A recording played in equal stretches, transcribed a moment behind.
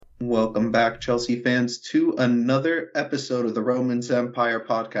Welcome back, Chelsea fans, to another episode of the Romans Empire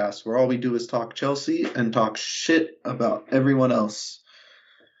podcast, where all we do is talk Chelsea and talk shit about everyone else.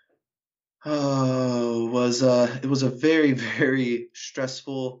 Oh, it was a very, very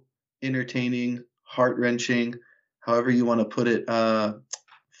stressful, entertaining, heart-wrenching, however you want to put it,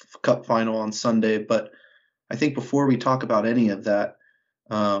 cup final on Sunday. But I think before we talk about any of that,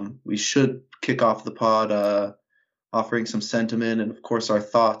 we should kick off the pod offering some sentiment and, of course, our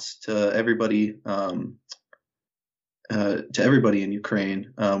thoughts to everybody in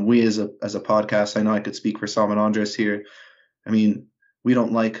Ukraine. We as a podcast, I know I could speak for Sam and Andres here. I mean, we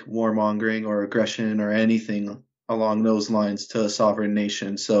don't like warmongering or aggression or anything along those lines to a sovereign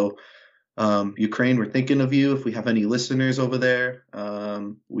nation. So, Ukraine, we're thinking of you. If we have any listeners over there,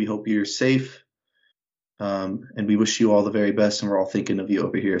 we hope you're safe. And we wish you all the very best, and we're all thinking of you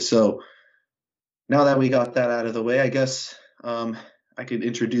over here. So now that we got that out of the way, I guess I could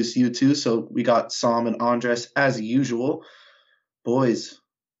introduce you two. So we got Sam and Andres as usual. Boys,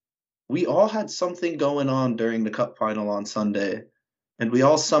 we all had something going on during the cup final on Sunday, and we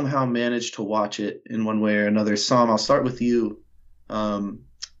all somehow managed to watch it in one way or another. Sam, I'll start with you.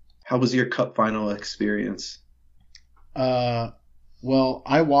 How was your cup final experience? Well,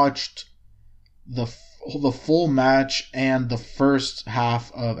 I watched the full match and the first half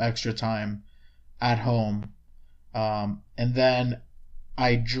of extra time at home. And then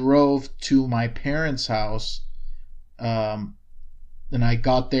I drove to my parents' house. And I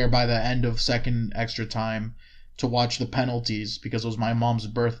got there by the end of second extra time to watch the penalties because it was my mom's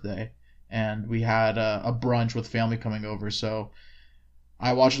birthday. And we had a brunch with family coming over. So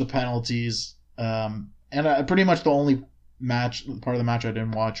I watched the penalties. And pretty much the only part of the match I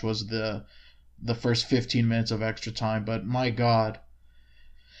didn't watch was the first 15 minutes of extra time. But my God.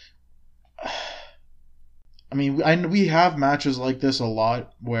 I mean, we have matches like this a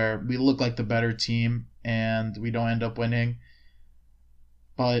lot where we look like the better team and we don't end up winning.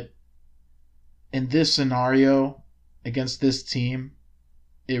 But in this scenario, against this team,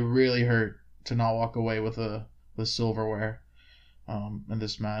 it really hurt to not walk away with silverware in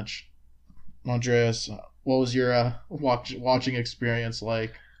this match. Andreas, what was your watching experience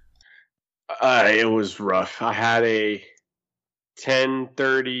like? It was rough. I had a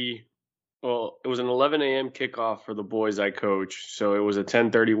 10:30. Well, it was an 11 a.m. kickoff for the boys I coach, so it was a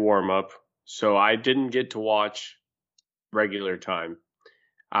 10:30 warm-up. So I didn't get to watch regular time.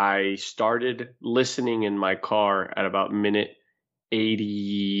 I started listening in my car at about minute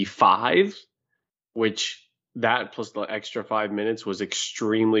 85, which that plus the extra 5 minutes was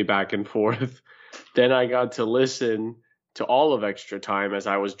extremely back and forth. Then I got to listen to all of extra time as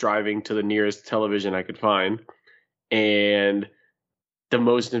I was driving to the nearest television I could find. And the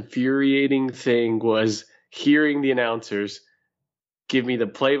most infuriating thing was hearing the announcers give me the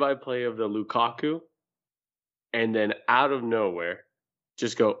play-by-play of the Lukaku, and then out of nowhere,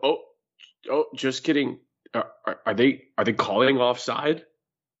 just go, oh, just kidding. Are they calling offside?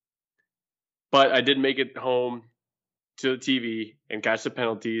 But I did make it home to the TV and catch the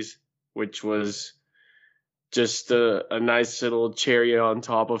penalties, which was just a nice little cherry on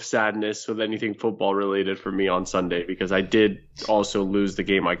top of sadness with anything football related for me on Sunday, because I did also lose the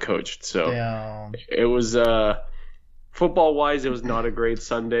game I coached. So Damn. It was football wise, it was not a great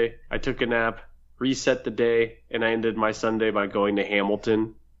Sunday. I took a nap, reset the day, and I ended my Sunday by going to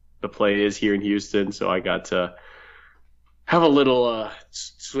Hamilton. The play is here in Houston, so I got to have a little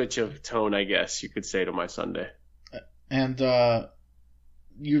switch of tone, I guess you could say, to my Sunday. And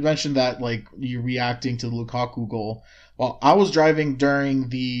you mentioned that like you reacting to the Lukaku goal. Well, I was driving during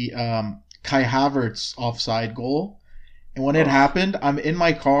the Kai Havertz offside goal, and when it happened, I'm in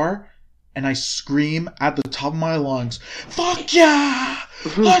my car and I scream at the top of my lungs, "Fuck yeah!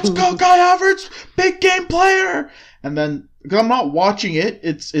 Let's go, Kai Havertz, big game player!" And then because I'm not watching it,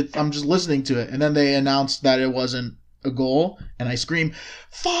 I'm just listening to it, and then they announced that it wasn't a goal, and I scream,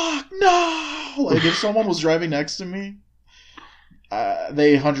 "Fuck no!" Like if someone was driving next to me.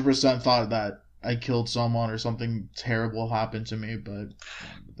 They 100% thought that I killed someone or something terrible happened to me, but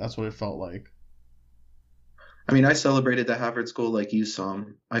that's what it felt like. I mean, I celebrated the Havertz goal like you,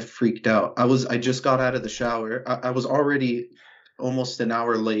 Sam. I freaked out. I just got out of the shower. I was already almost an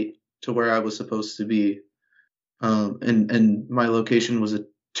hour late to where I was supposed to be. And my location was a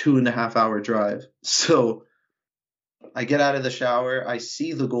 2.5 hour drive. So I get out of the shower. I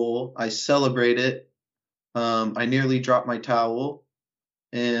see the goal. I celebrate it. I nearly dropped my towel,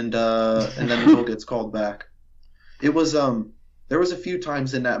 and then the goal gets called back. It was there was a few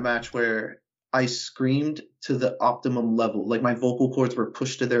times in that match where I screamed to the optimum level, like my vocal cords were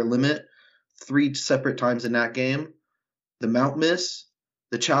pushed to their limit. 3 separate times in that game: the Mount miss,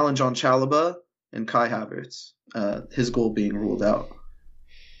 the challenge on Chalaba and Kai Havertz, his goal being ruled out.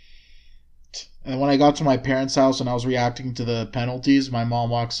 And when I got to my parents' house and I was reacting to the penalties, my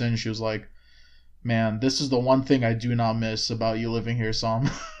mom walks in. She was like, "Man, this is the one thing I do not miss about you living here, Sam."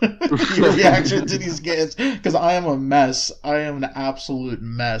 Your reaction to these games, because I am a mess. I am an absolute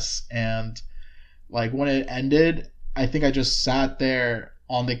mess. And like when it ended, I think I just sat there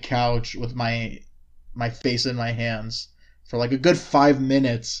on the couch with my face in my hands for like a good 5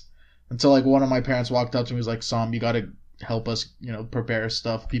 minutes until like one of my parents walked up to me and was like, "Sam, you gotta help us, prepare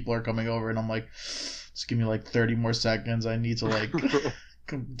stuff. People are coming over." And I'm like, "Just give me like 30 more seconds. I need to like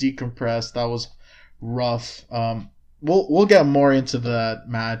decompress." That was rough. We'll get more into that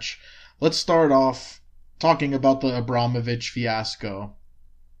match. Let's start off talking about the Abramovich fiasco.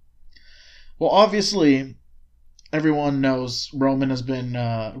 Well, obviously, everyone knows Roman has been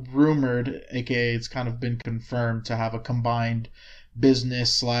rumored, aka it's kind of been confirmed, to have a combined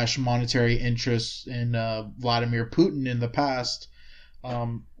business / monetary interests in Vladimir Putin in the past.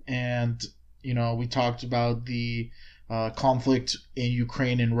 And, we talked about the conflict in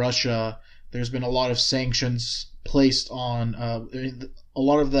Ukraine and Russia. There's been a lot of sanctions placed on, a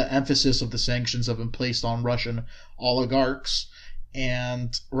lot of the emphasis of the sanctions have been placed on Russian oligarchs.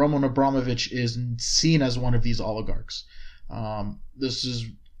 And Roman Abramovich is seen as one of these oligarchs. This is,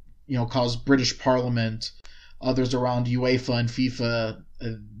 caused British Parliament, others around UEFA and FIFA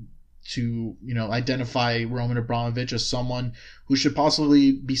to, identify Roman Abramovich as someone who should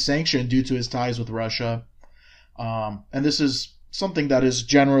possibly be sanctioned due to his ties with Russia. And this is something that is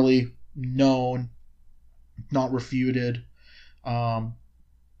generally known, not refuted.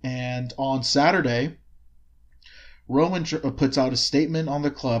 And on Saturday, Roman puts out a statement on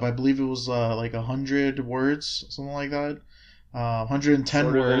the club. I believe it was like 100 words, something like that. 110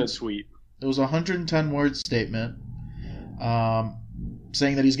 Shorter words. than a tweet. It was a 110 word statement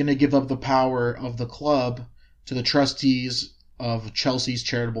saying that he's going to give up the power of the club to the trustees of Chelsea's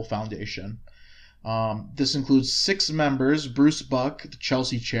charitable foundation. This includes 6 members: Bruce Buck, the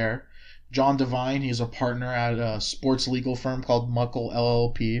Chelsea chair; John Devine, he's a partner at a sports legal firm called Muckle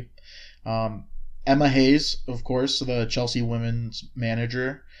LLP; Emma Hayes, of course, the Chelsea women's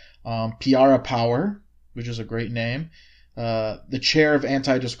manager; Piara Power, which is a great name; the chair of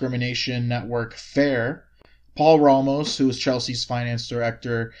anti-discrimination network FAIR; Paul Ramos, who is Chelsea's finance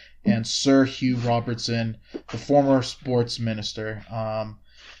director; and Sir Hugh Robertson, the former sports minister.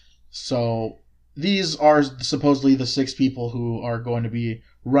 So these are supposedly the 6 people who are going to be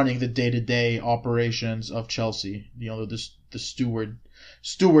running the day-to-day operations of Chelsea. The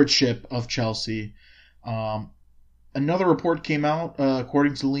stewardship of Chelsea. Another report came out,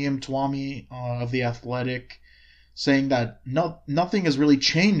 according to Liam Twomey of The Athletic, saying that nothing has really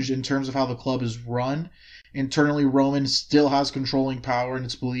changed in terms of how the club is run. Internally, Roman still has controlling power, and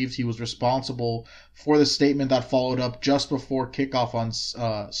it's believed he was responsible for the statement that followed up just before kickoff on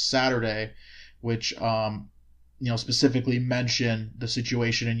Saturday, which specifically mentioned the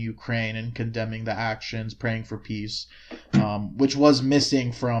situation in Ukraine and condemning the actions, praying for peace, which was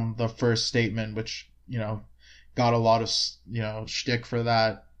missing from the first statement, which got a lot of shtick for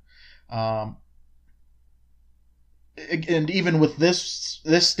that. And even with this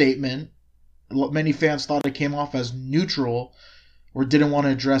statement, many fans thought it came off as neutral or didn't want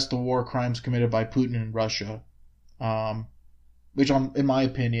to address the war crimes committed by Putin in Russia, which, in my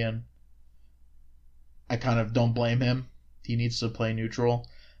opinion, I kind of don't blame him. He needs to play neutral.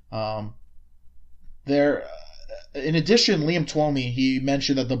 In addition, Liam Twomey, he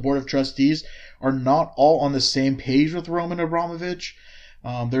mentioned that the board of trustees are not all on the same page with Roman Abramovich.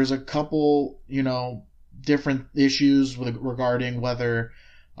 There's a couple, different issues regarding whether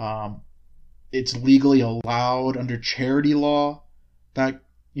it's legally allowed under charity law that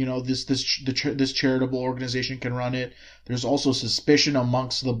this charitable organization can run it. There's also suspicion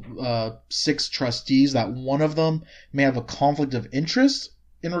amongst the 6 trustees that one of them may have a conflict of interest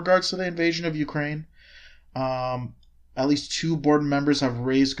in regards to the invasion of Ukraine. At least 2 board members have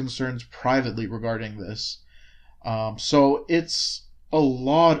raised concerns privately regarding this. So it's a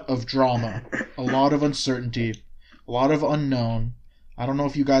lot of drama, a lot of uncertainty, a lot of unknown. I don't know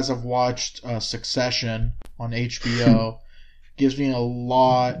if you guys have watched Succession on HBO. Gives me a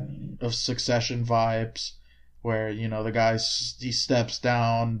lot of Succession vibes, where the guy, he steps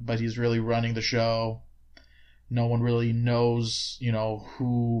down, but he's really running the show. No one really knows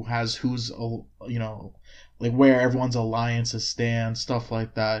who has who's like where everyone's alliances stand, stuff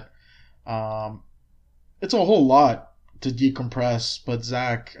like that. It's a whole lot to decompress. But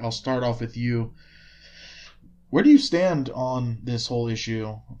Zach, I'll start off with you. Where do you stand on this whole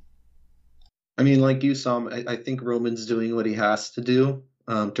issue? I mean, like you, Sam, I think Roman's doing what he has to do.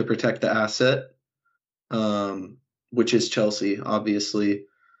 to protect the asset, which is Chelsea, obviously.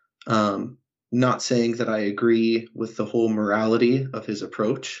 Not saying that I agree with the whole morality of his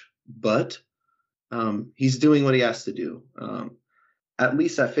approach, but he's doing what he has to do. At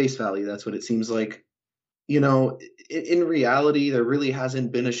least at face value, that's what it seems like. In reality, there really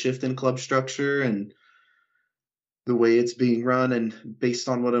hasn't been a shift in club structure and the way it's being run. And based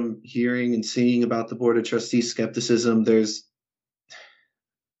on what I'm hearing and seeing about the board of trustees skepticism, there's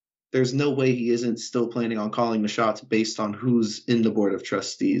no way he isn't still planning on calling the shots based on who's in the board of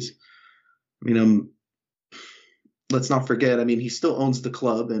trustees. I mean, let's not forget, he still owns the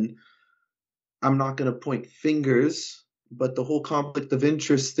club, and I'm not going to point fingers, but the whole conflict of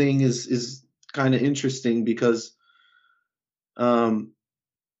interest thing is kind of interesting because we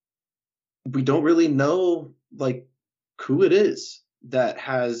don't really know who it is that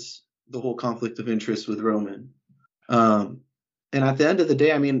has the whole conflict of interest with Roman. And at the end of the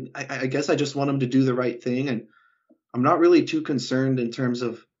day, I guess I just want him to do the right thing, and I'm not really too concerned in terms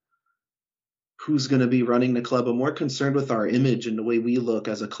of who's going to be running the club. I'm more concerned with our image and the way we look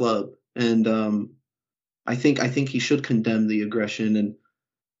as a club. And I think he should condemn the aggression,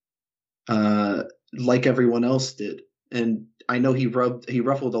 and like everyone else did. And I know he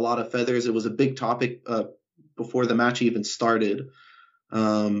ruffled a lot of feathers. It was a big topic before the match even started.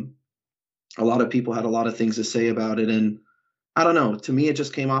 A lot of people had a lot of things to say about it, and I don't know. To me, it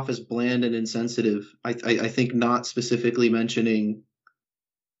just came off as bland and insensitive. I think not specifically mentioning,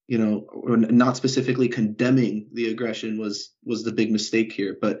 or not specifically condemning the aggression was the big mistake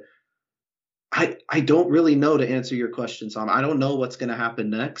here. But I don't really know, to answer your question, Sam. I don't know what's going to happen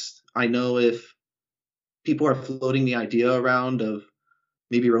next. I know if people are floating the idea around of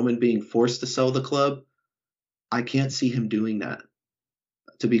maybe Roman being forced to sell the club, I can't see him doing that,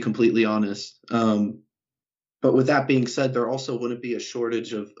 to be completely honest. But with that being said, there also wouldn't be a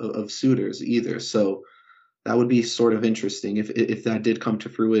shortage of suitors either. So that would be sort of interesting if that did come to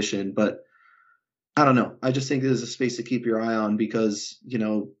fruition. But I don't know. I just think there's a space to keep your eye on because,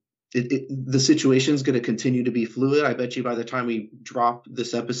 the situation is going to continue to be fluid. I bet you by the time we drop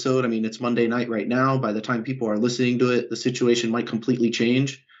this episode, it's Monday night right now. By the time people are listening to it, the situation might completely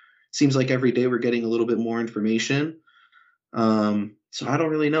change. Seems like every day we're getting a little bit more information. So I don't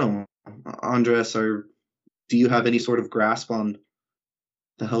really know. Andres, do you have any sort of grasp on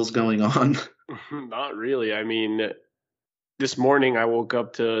the hell's going on? Not really. This morning I woke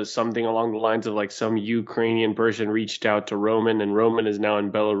up to something along the lines of some Ukrainian person reached out to Roman, and Roman is now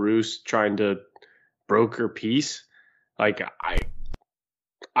in Belarus trying to broker peace. I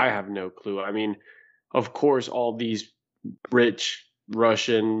have no clue. Of course, all these rich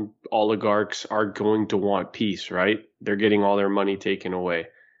Russian oligarchs are going to want peace, right? They're getting all their money taken away.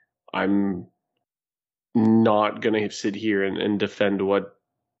 I'm not going to sit here and defend what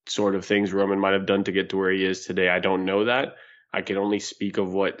sort of things Roman might have done to get to where he is today. I don't know that. I can only speak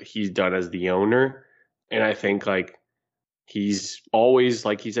of what he's done as the owner. And I think he's always,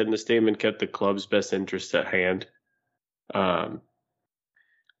 like he said in the statement, kept the club's best interests at hand.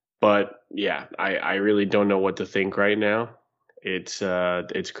 But yeah, I really don't know what to think right now. It's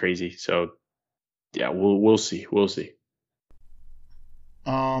crazy. So yeah, we'll see. We'll see.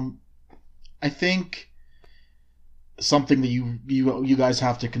 I think something that you guys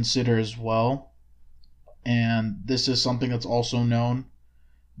have to consider as well, and this is something that's also known,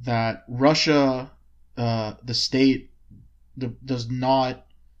 that Russia, the state, does not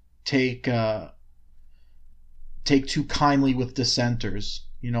take too kindly with dissenters.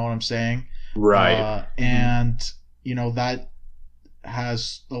 You know what I'm saying? Right. And that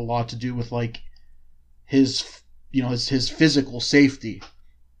has a lot to do with his physical safety,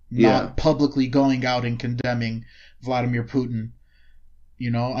 not publicly going out and condemning Vladimir Putin.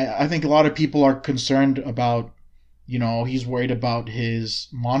 I think a lot of people are concerned about, he's worried about his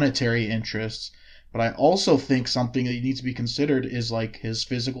monetary interests, but I also think something that needs to be considered is his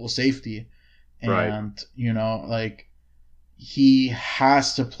physical safety. And, right. He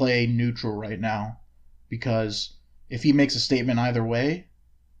has to play neutral right now, because if he makes a statement either way,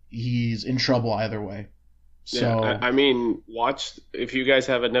 he's in trouble either way. So yeah, if you guys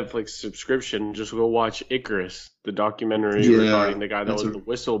have a Netflix subscription, just go watch Icarus, the documentary regarding the guy that was the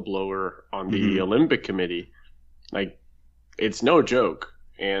whistleblower on the Olympic Committee. It's no joke,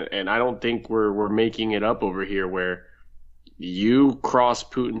 and I don't think we're making it up over here. Where you cross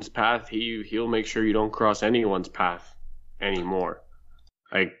Putin's path, he'll make sure you don't cross anyone's path anymore.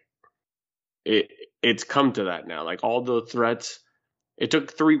 It's come to that now. All the threats, it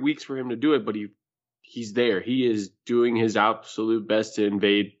took 3 weeks for him to do it, but he's there. He is doing his absolute best to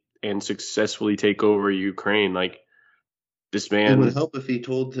invade and successfully take over Ukraine. this It man. would help if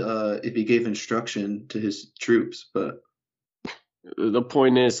he gave instruction to his troops, but The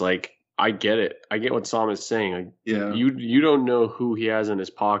point is, like, I get it. I get what Sam is saying. Like, yeah, you don't know who he has in his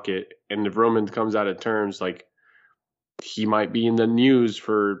pocket, and if Roman comes out of terms, like, he might be in the news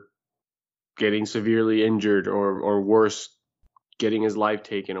for getting severely injured or worse, getting his life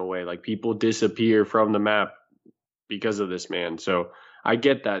taken away. Like, people disappear from the map because of this man. So I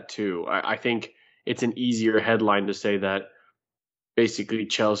get that too. I think it's an easier headline to say that basically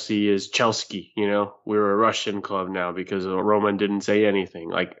Chelsea is Chelsea, we're a Russian club now because Roman didn't say anything.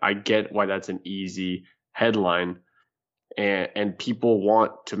 Like, I get why that's an easy headline, and people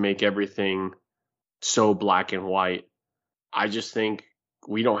want to make everything so black and white. I just think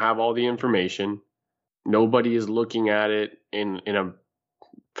we don't have all the information. Nobody is looking at it in a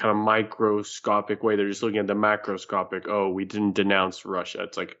kind of microscopic way. They're just looking at the macroscopic. Oh, we didn't denounce Russia.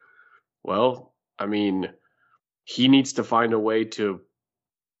 It's like, well, I mean, he needs to find a way to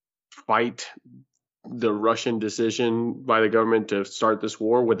fight the Russian decision by the government to start this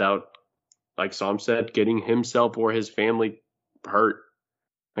war without, like Sam said, getting himself or his family hurt.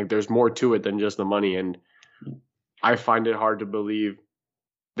 Like, there's more to it than just the money. And I find it hard to believe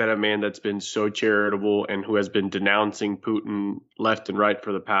that a man that's been so charitable and who has been denouncing Putin left and right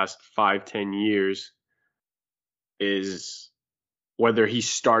for the past 5-10 years is, whether he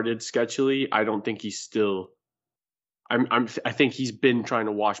started sketchily, I don't think he's still. I think he's been trying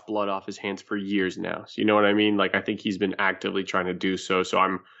to wash blood off his hands for years now. So you know what I mean? Like, I think he's been actively trying to do so.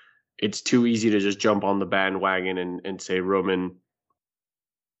 So it's too easy to just jump on the bandwagon and say Roman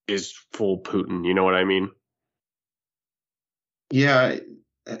is full Putin. You know what I mean? Yeah,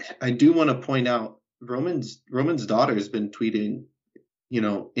 I do want to point out Roman's daughter has been tweeting,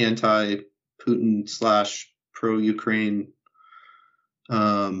 anti-Putin / pro-Ukraine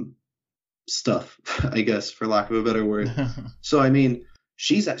stuff, I guess, for lack of a better word. So I mean,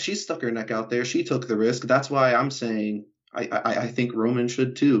 she's stuck her neck out there. She took the risk. That's why I'm saying I think Roman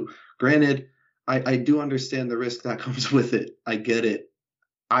should too. Granted, I do understand the risk that comes with it. I get it.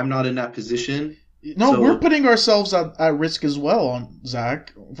 I'm not in that position. No, so we're putting ourselves at risk as well,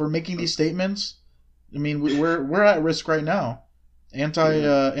 Zach, for making these statements. I mean, we're at risk right now.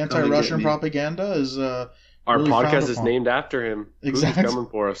 Anti-Russian propaganda is our really podcast is named after him. Exactly. Putin's coming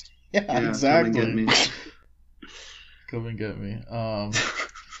for us. Yeah, exactly. Come and get me. Come and get me.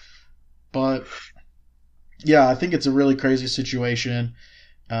 But yeah, I think it's a really crazy situation.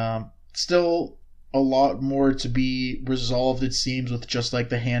 Still a lot more to be resolved, it seems, with just like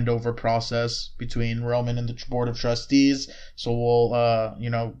the handover process between Roman and the board of trustees. So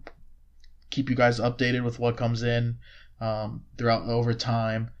we'll keep you guys updated with what comes in throughout over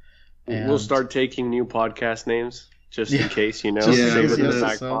time. And we'll start taking new podcast names just in case, save it in the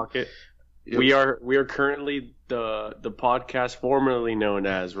back pocket. Yep. We are currently the podcast formerly known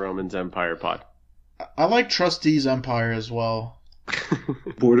as Roman's Empire Pod. I like Trustees Empire as well.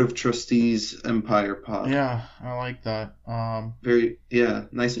 Board of Trustees Empire Pod. Yeah, I like that.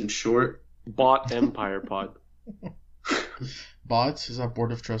 Nice and short. Bot Empire Pod. Bots? Is that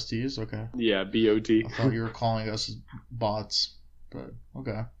Board of Trustees? Okay. Yeah, BOT. I thought you were calling us bots, but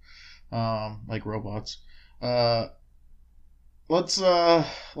okay. Like robots. Let's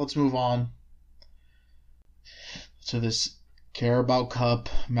move on to this Carabao Cup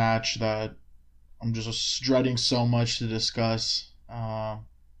match that I'm just dreading so much to discuss. Not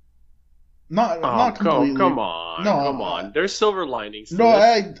completely. Come on. There's silver linings. There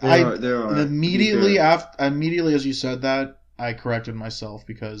are. Immediately as you said that, I corrected myself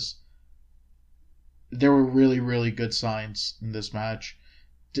because there were really, really good signs in this match.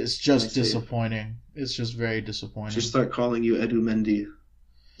 It's just disappointing. It's just very disappointing. Just start calling you Edu Mendy. It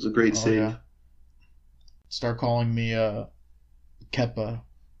was a great save. Yeah. Start calling me Kepa.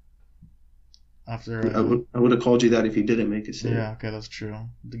 After I would have called you that if you didn't make a save. Yeah, okay, that's true.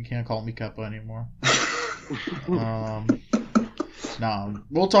 You can't call me Kepa anymore. No,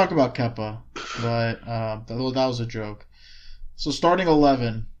 we'll talk about Kepa, but that was a joke. So starting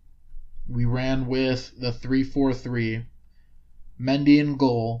 11, we ran with the 3-4-3. Mendy in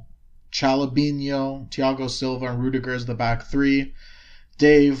goal, Chalobinho, Thiago Silva, and Rudiger as the back three.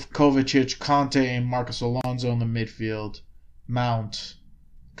 Dave, Kovacic, Conte, and Marcos Alonso in the midfield. Mount,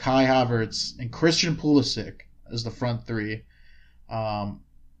 Kai Havertz, and Christian Pulisic as the front three.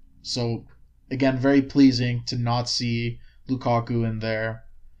 So, again, very pleasing to not see Lukaku in there.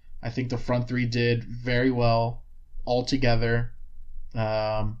 I think the front three did very well altogether,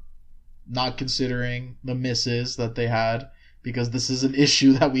 not considering the misses that they had, because this is an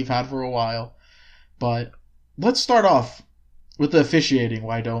issue that we've had for a while. But let's start off with the officiating,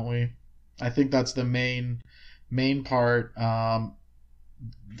 why don't we? I think that's the main main part.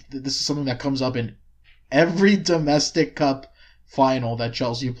 This is something that comes up in every domestic cup final that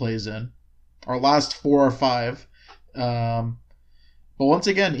Chelsea plays in. Our last 4 or 5. But once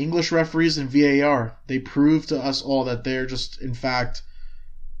again, English referees and VAR, they prove to us all that they're just, in fact,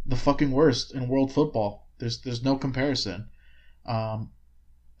 the fucking worst in world football. There's no comparison.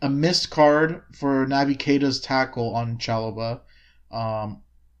 A missed card for Naby Keita's tackle on Chalobah.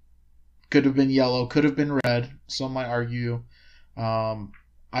 Could have been yellow, could have been red. Some might argue. I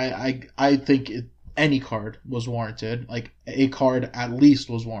think any card was warranted. Like, a card at least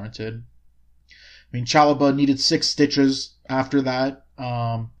was warranted. I mean, Chalobah needed 6 stitches after that.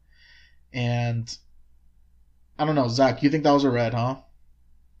 And I don't know, Zach, you think that was a red, huh?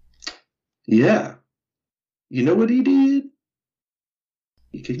 Yeah. You know what he did?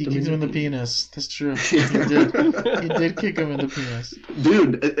 He kicked him in the penis. That's true. He did. He did kick him in the penis.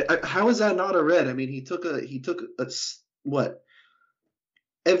 Dude, how is that not a red? I mean, he took what?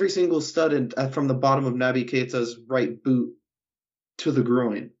 Every single stud from the bottom of Naby Keita's right boot to the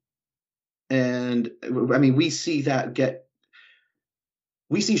groin. And I mean, we see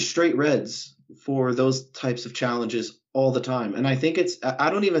straight reds for those types of challenges all the time. And I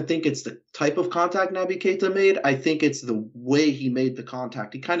don't even think it's the type of contact Naby Keita made. I think it's the way he made the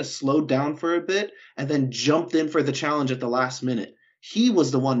contact. He kind of slowed down for a bit and then jumped in for the challenge at the last minute. He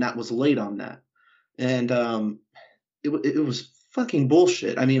was the one that was late on that. And it was fucking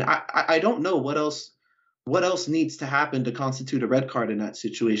bullshit. I mean, I don't know what else needs to happen to constitute a red card in that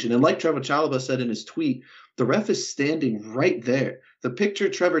situation. And like Trevor Chalobah said in his tweet, the ref is standing right there. The picture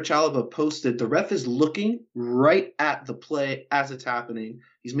Trevor Chalobah posted, the ref is looking right at the play as it's happening.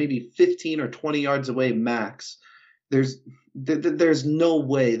 He's maybe 15 or 20 yards away max. There's no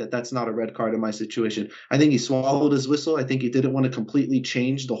way that's not a red card in my situation. I think he swallowed his whistle. I think he didn't want to completely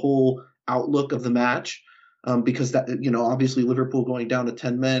change the whole outlook of the match because that, obviously Liverpool going down to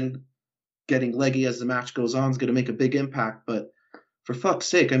 10 men, getting leggy as the match goes on is going to make a big impact. But for fuck's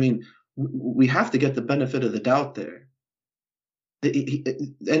sake, I mean, we have to get the benefit of the doubt there.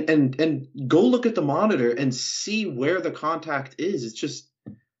 And go look at the monitor and see where the contact is. It's just,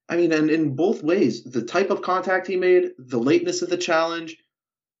 I mean, and in both ways, the type of contact he made, the lateness of the challenge,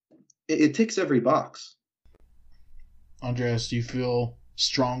 it ticks every box. Andreas, do you feel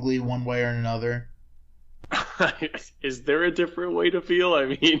strongly one way or another? Is there a different way to feel? I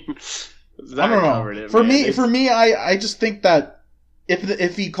mean, I don't know. For me, I just think that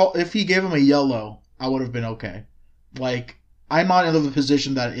if he gave him a yellow, I would have been okay. Like, I'm not in the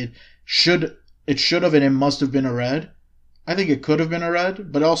position that it should have and it must have been a red. I think it could have been a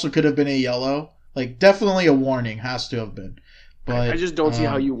red, but it also could have been a yellow. Like, definitely a warning has to have been. But I just don't see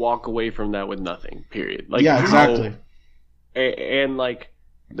how you walk away from that with nothing. Period. Like, yeah, exactly. And like,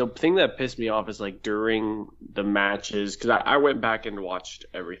 the thing that pissed me off is, like, during the matches, because I went back and watched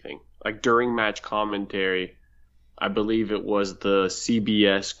everything. Like, during match commentary, I believe it was the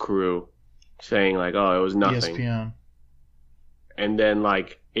CBS crew saying, like, oh, it was nothing. ESPN. And then,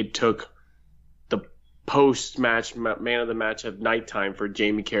 like, it took the post-match man of the match at nighttime for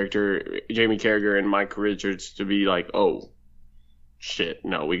Jamie Carragher and Mike Richards to be like, oh, shit,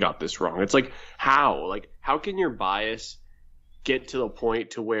 no, we got this wrong. It's like, how? Like, how can your bias get to the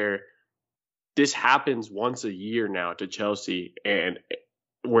point to where this happens once a year now to Chelsea, and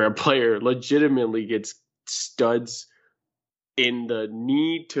where a player legitimately gets studs in the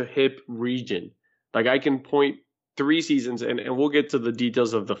knee to hip region? Like, I can point 3 seasons, and we'll get to the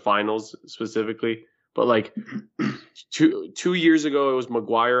details of the finals specifically, but like 2 years ago it was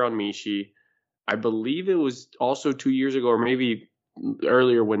Maguire on Mishi. I believe it was also 2 years ago, or maybe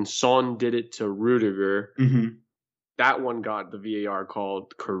earlier, when Son did it to Rudiger. Mm-hmm. That one got the VAR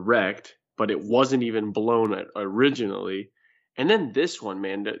called correct, but it wasn't even blown originally. And then this one,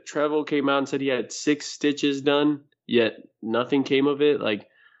 man, Trevoh came out and said he had 6 stitches done, yet nothing came of it. Like,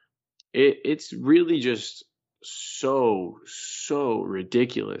 it's really just so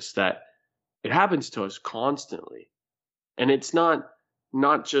ridiculous that it happens to us constantly. And it's not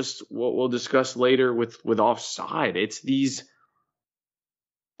just what we'll discuss later with offside. It's these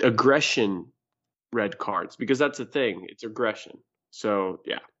aggression red cards, because that's the thing. It's aggression. So,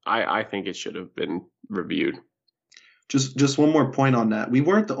 yeah, I think it should have been reviewed. Just one more point on that. We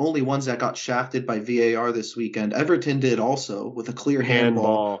weren't the only ones that got shafted by VAR this weekend. Everton did also, with a clear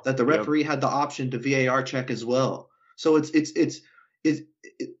handball that the referee had the option to VAR check as well. So it's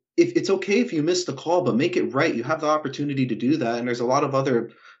okay if you miss the call, but make it right. You have the opportunity to do that, and there's a lot of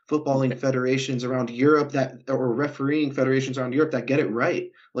other footballing federations around Europe or refereeing federations around Europe that get it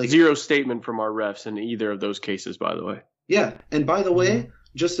right. Like, zero statement from our refs in either of those cases, by the way. Yeah, and by the way,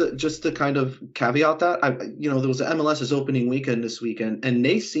 just to kind of caveat that, there was the MLS's opening weekend this weekend, and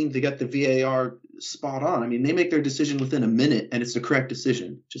they seem to get the VAR spot on. I mean, they make their decision within a minute, and it's the correct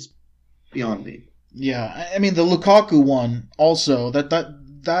decision. Just beyond me. Yeah, I mean the Lukaku one also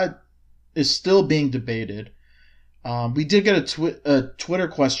that is still being debated. We did get a Twitter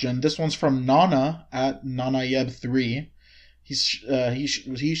question. This one's from Nana at NanaYeb3. He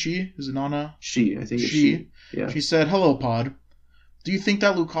she is it Nana? She, I think it's she. Yeah. She said, "Hello, pod. Do you think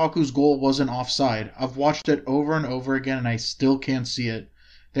that Lukaku's goal wasn't offside? I've watched it over and over again, and I still can't see it.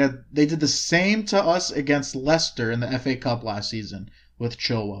 They did the same to us against Leicester in the FA Cup last season with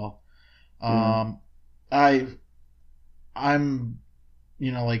Chilwell. I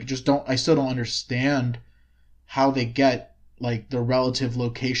still don't understand how they get like the relative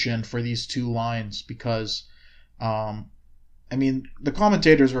location for these two lines because, the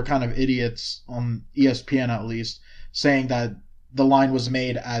commentators were kind of idiots on ESPN at least, saying that the line was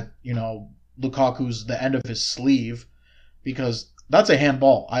made at, Lukaku's the end of his sleeve, because that's a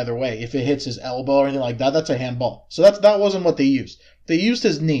handball either way. If it hits his elbow or anything like that, that's a handball. So that wasn't what they used. They used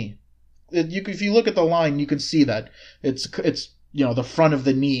his knee. If you look at the line, you can see that it's the front of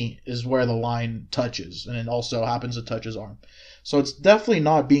the knee is where the line touches, and it also happens to touch his arm. So it's definitely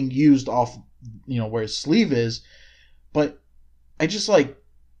not being used off, where his sleeve is. But I just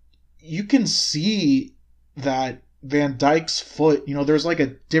you can see that Van Dijk's foot, there's like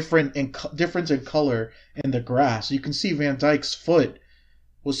a difference in color in the grass. You can see Van Dijk's foot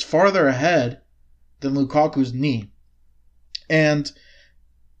was farther ahead than Lukaku's knee. And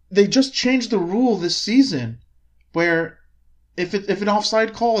they just changed the rule this season where if an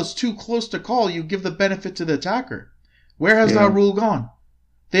offside call is too close to call, you give the benefit to the attacker. Where has that rule gone?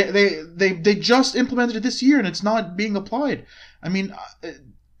 They just implemented it this year and it's not being applied. I mean,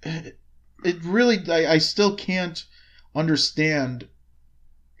 it really, I still can't understand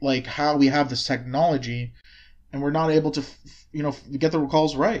how we have this technology and we're not able to get the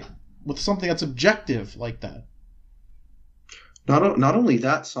calls right with something that's objective like that. Not only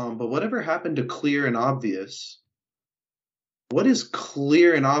that, Sam, but whatever happened to clear and obvious? What is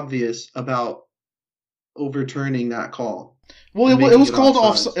clear and obvious about overturning that call? Well, it was called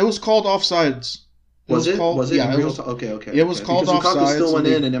offsides. It was called offsides. Was it? Yeah, okay. It was called offsides. Lukaku still went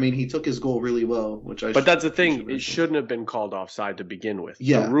in, and he took his goal really well, But that's the thing; it shouldn't have been called offside to begin with.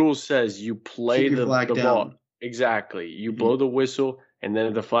 Yeah. The rule says you play the ball exactly. You blow the whistle, and then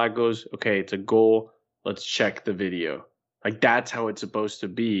if the flag goes, okay, it's a goal. Let's check the video. That's how it's supposed to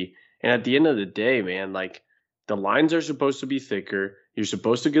be. And at the end of the day, man, the lines are supposed to be thicker. You're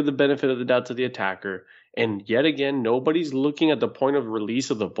supposed to give the benefit of the doubt to the attacker. And yet again, nobody's looking at the point of release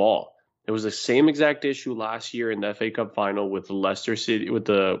of the ball. It was the same exact issue last year in the FA Cup final with the Leicester City, with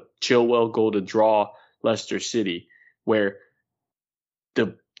the Chilwell goal to draw Leicester City, where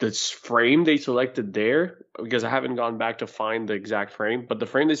the frame they selected there, because I haven't gone back to find the exact frame, but the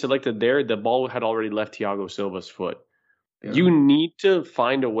frame they selected there, the ball had already left Thiago Silva's foot. Yeah. You need to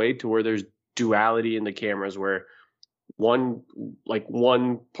find a way to where there's duality in the cameras, where one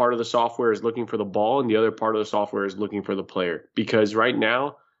part of the software is looking for the ball and the other part of the software is looking for the player. Because right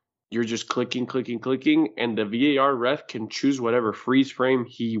now you're just clicking, and the VAR ref can choose whatever freeze frame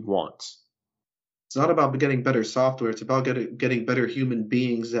he wants. It's not about getting better software. It's about getting better human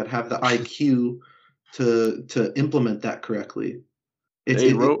beings that have the IQ to implement that correctly.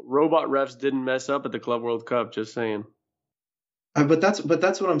 Robot refs didn't mess up at the Club World Cup. Just saying. But that's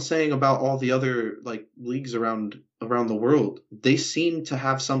what I'm saying about all the other leagues around the world. They seem to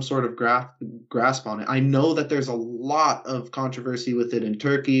have some sort of grasp on it. I know that there's a lot of controversy with it in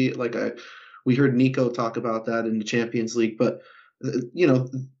Turkey. We heard Nico talk about that in the Champions League, but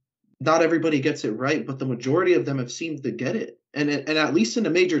not everybody gets it right. But the majority of them have seemed to get it, and at least in the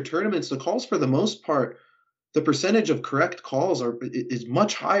major tournaments, the calls for the most part, the percentage of correct calls is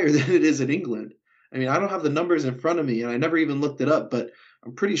much higher than it is in England. I mean, I don't have the numbers in front of me, and I never even looked it up, but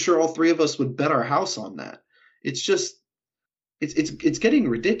I'm pretty sure all three of us would bet our house on that. It's just, it's getting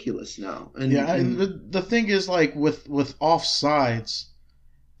ridiculous now. And the thing is, with offsides,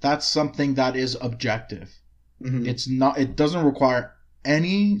 that's something that is objective. Mm-hmm. It doesn't require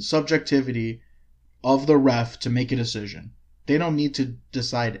any subjectivity of the ref to make a decision. They don't need to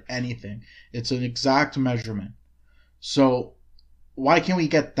decide anything. It's an exact measurement. So why can't we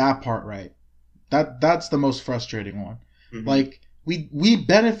get that part right? That's the most frustrating one. Mm-hmm. We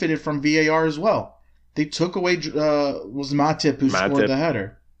benefited from VAR as well. They took away was Matip who scored the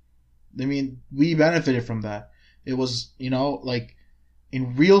header. I mean, we benefited from that. It was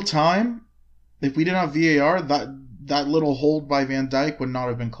in real time. If we didn't have VAR, that little hold by Van Dijk would not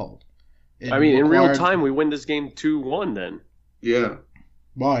have been called. In real time, we win this game 2-1 then. Yeah.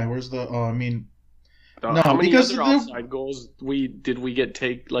 Why? Where's the? Oh, I mean, How no, many because other offside goals we get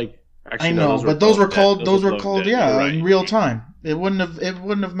take? Like, I actually, no, know, those were but those were called dead. called Those were those were called You're yeah right. in real time. It wouldn't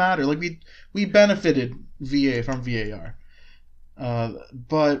have mattered. Like we benefited VA from VAR,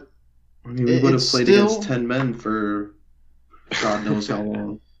 but I mean, we would have it's played still against 10 men for God knows how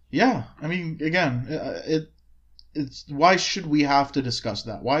long. yeah. I mean, again, it's why should we have to discuss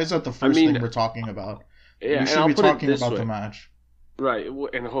that? Why is that the first thing we're talking about? Yeah, We and should I'll be put it talking this about way. the match. Right,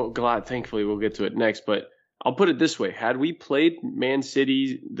 and glad, thankfully, we'll get to it next. But I'll put it this way: had we played Man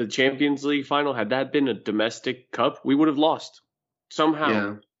City, the Champions League final, had that been a domestic cup, we would have lost. Somehow,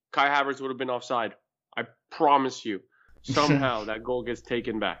 Yeah. Kai Havertz would have been offside. I promise you. Somehow that goal gets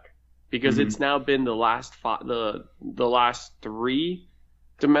taken back because it's now been the last the last 3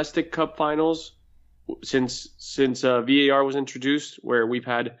 domestic cup finals since VAR was introduced, where we've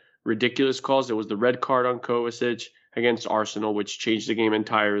had ridiculous calls. There was the red card on Kovacic against Arsenal, which changed the game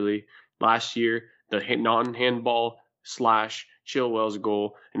entirely. Last year, the non-handball / Chilwell's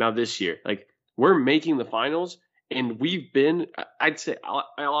goal, and now this year, like, we're making the finals, and we've been. I'd say I'll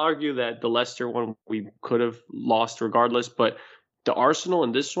argue that the Leicester one we could have lost regardless, but the Arsenal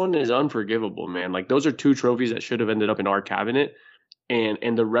and this one is unforgivable, man. Like, those are 2 trophies that should have ended up in our cabinet.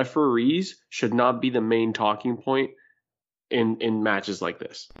 And the referees should not be the main talking point in matches like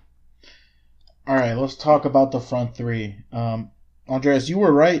this. All right, let's talk about the front 3. Andreas, you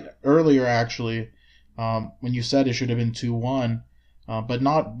were right earlier, actually, when you said it should have been 2-1, but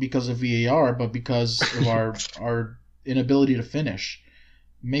not because of VAR, but because of our inability to finish.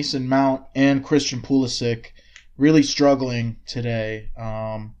 Mason Mount and Christian Pulisic really struggling today.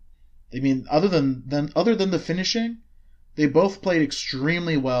 I mean, other than the finishing, they both played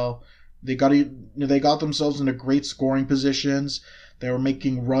extremely well. They got themselves into great scoring positions. They were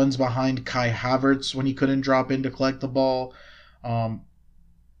making runs behind Kai Havertz when he couldn't drop in to collect the ball.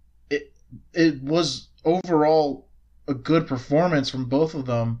 It was overall a good performance from both of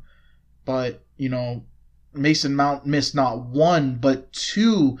them, but Mason Mount missed not 1 but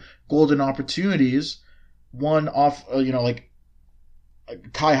 2 golden opportunities. One off, like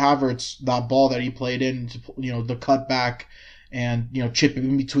Kai Havertz, that ball that he played in, the cutback and chip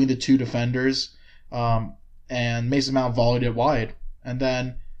in between the 2 defenders, and Mason Mount volleyed it wide, and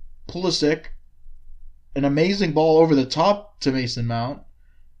then Pulisic, an amazing ball over the top to Mason Mount,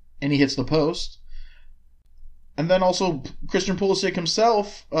 and he hits the post. And then also Christian Pulisic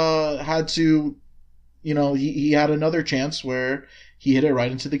himself had to, he had another chance where he hit it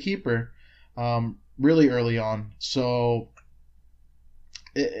right into the keeper, really early on. So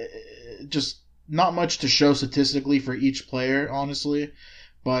just not much to show statistically for each player, honestly,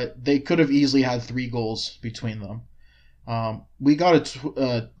 but they could have easily had 3 goals between them. We got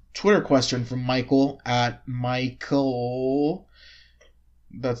a Twitter question from Michael at Michael.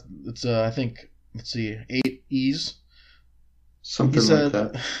 It's I think, let's see, 8 E's. Something like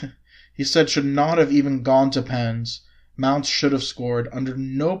that. He said should not have even gone to pens. Mount should have scored under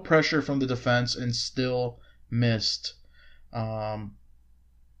no pressure from the defense and still missed.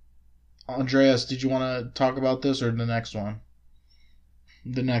 Andreas, did you want to talk about this or the next one?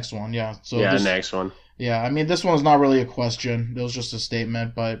 The next one, yeah. So yeah, next one. Yeah, I mean, this one's not really a question. It was just a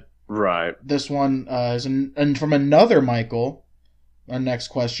statement, but right. This one is and from another Michael. Our next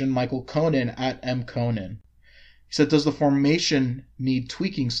question, Michael Conan at M. Conan. He said, does the formation need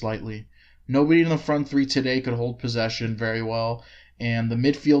tweaking slightly? Nobody in the front 3 today could hold possession very well, and the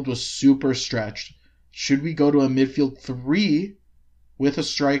midfield was super stretched. Should we go to a midfield 3 with a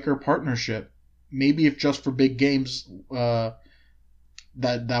striker partnership? Maybe if just for big games, that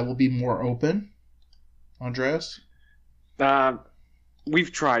will be more open. Andreas?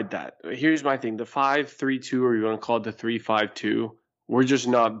 We've tried that. Here's my thing. The 5-3-2, or you want to call it the 3-5-2, we're just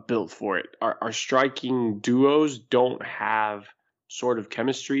not built for it. Our striking duos don't have sort of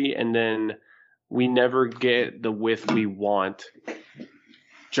chemistry, and then we never get the width we want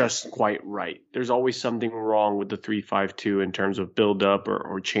just quite right. There's always something wrong with the 3-5-2 in terms of build-up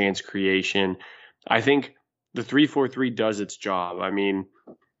or chance creation. I think the 3-4-3 does its job. I mean,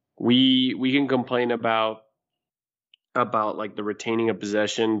 we can complain about like the retaining of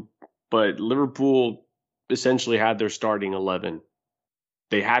possession, but Liverpool essentially had their starting 11.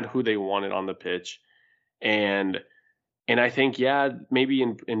 They had who they wanted on the pitch, and I think, yeah, maybe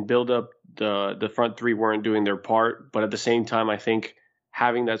in build up the front 3 weren't doing their part, but at the same time, I think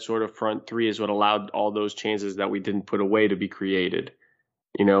having that sort of front 3 is what allowed all those chances that we didn't put away to be created.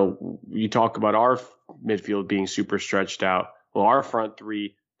 You talk about our midfield being super stretched out. Well, our front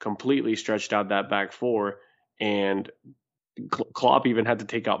 3 completely stretched out that back 4, and Klopp even had to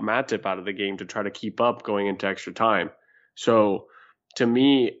take out Matip out of the game to try to keep up going into extra time. So to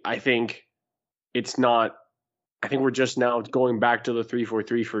me, I think it's not. I think we're just now going back to the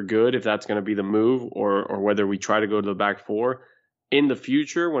 3-4-3 for good, if that's going to be the move, or whether we try to go to the back four in the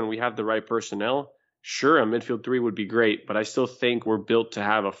future when we have the right personnel. Sure, a midfield three would be great, but I still think we're built to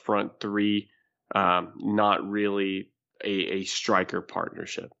have a front three, not really a striker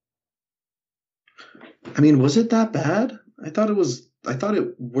partnership. I mean, was it that bad? I thought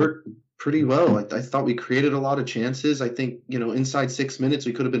it worked pretty well. I thought we created a lot of chances. I think, inside 6 minutes,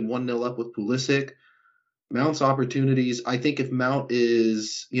 we could have been 1-0 up with Pulisic. Mount's opportunities, I think if Mount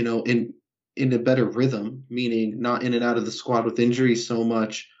is, in a better rhythm, meaning not in and out of the squad with injuries so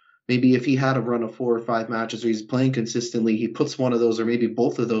much, maybe if he had a run of 4 or 5 matches where he's playing consistently, he puts one of those or maybe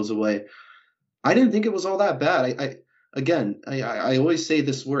both of those away. I didn't think it was all that bad. I always say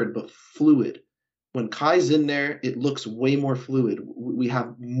this word, but fluid. When Kai's in there, it looks way more fluid. We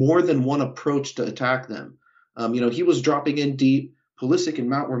have more than one approach to attack them. He was dropping in deep. Pulisic and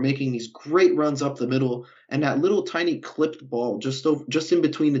Mount were making these great runs up the middle, and that little tiny clipped ball just in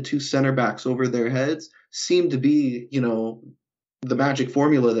between the two center backs over their heads seemed to be, the magic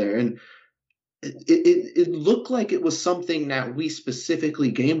formula there. And it looked like it was something that we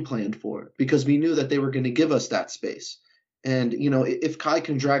specifically game planned for, because we knew that they were going to give us that space. And, if Kai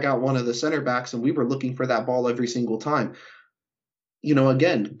can drag out one of the center backs, and we were looking for that ball every single time,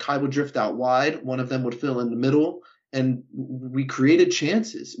 again, Kai would drift out wide, one of them would fill in the middle, and we created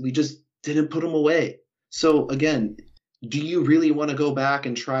chances. We just didn't put them away. So again, do you really want to go back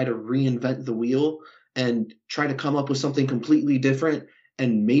and try to reinvent the wheel and try to come up with something completely different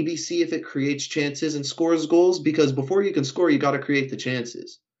and maybe see if it creates chances and scores goals? Because before you can score, you got to create the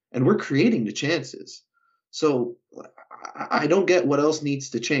chances. And we're creating the chances. So I don't get what else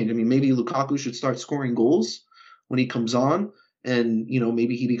needs to change. I mean, maybe Lukaku should start scoring goals when he comes on, and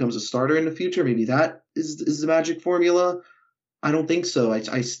maybe he becomes a starter in the future. Maybe that is the magic formula. I don't think so.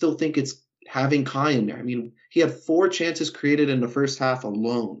 I still think it's having Kai in there. I mean, he had 4 chances created in the first half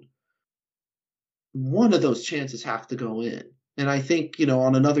alone. One of those chances have to go in, and I think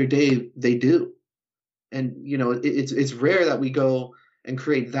on another day they do. And it's rare that we go and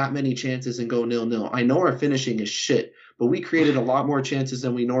create that many chances and go 0-0. I know our finishing is shit, but we created a lot more chances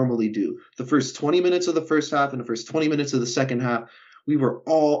than we normally do. The first 20 minutes of the first half and the first 20 minutes of the second half, we were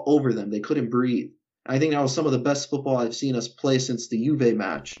all over them. They couldn't breathe. I think that was some of the best football I've seen us play since the Juve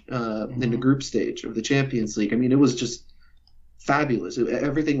match in the group stage of the Champions League. I mean, it was just fabulous.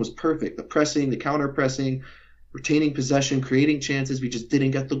 Everything was perfect. The pressing, the counter-pressing, retaining possession, creating chances. We just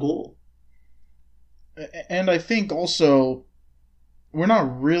didn't get the goal. And I think also we're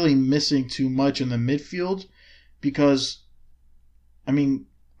not really missing too much in the midfield, because, I mean,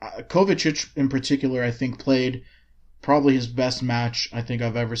 Kovacic in particular, I think, played probably his best match I think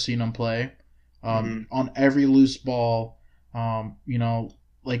I've ever seen him play. On every loose ball,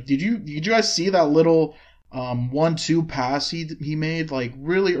 like did you guys see that little 1-2 pass he made like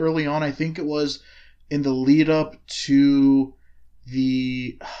really early on? I think it was in the lead up to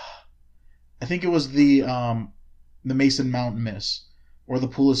the Mason Mount miss or the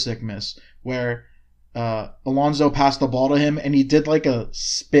Pulisic miss, where Alonso passed the ball to him and he did like a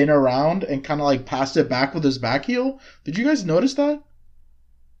spin around and kind of like passed it back with his back heel. Did you guys notice that?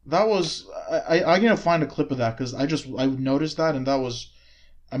 That was I'm gonna find a clip of that, because I noticed that, and that was,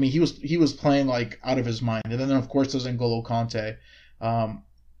 I mean, he was playing like out of his mind. And then of course there's N'Golo Kante.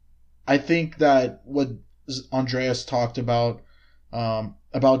 I think that what Andreas talked about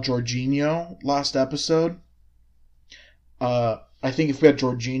Jorginho last episode. I think if we had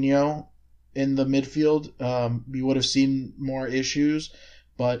Jorginho in the midfield, we would have seen more issues.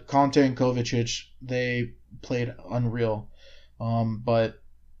 But Kante and Kovacic, they played unreal.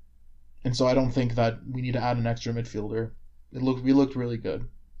 And so I don't think that we need to add an extra midfielder. We looked really good.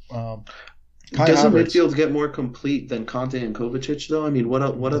 Doesn't midfield get more complete than Kante and Kovacic though? I mean, what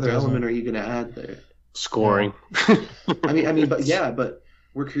other element are you going to add there? Scoring. I mean, but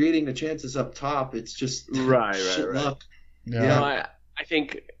we're creating the chances up top. It's just right. luck. Yeah. I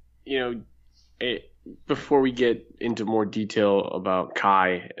think before we get into more detail about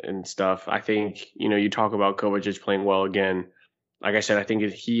Kai and stuff, I think you talk about Kovacic playing well again. Like I said, I think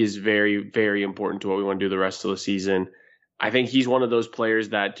he is very, very important to what we want to do the rest of the season. I think he's one of those players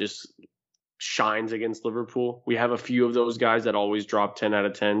that just shines against Liverpool. We have a few of those guys that always drop 10 out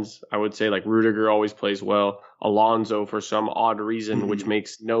of 10s. I would say like Rudiger always plays well. Alonso, for some odd reason, which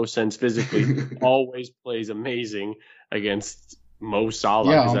makes no sense physically, always plays amazing against Mo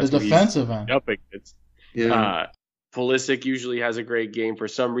Salah. Yeah, on the defensive end. Up against. Yeah. Pulisic usually has a great game. For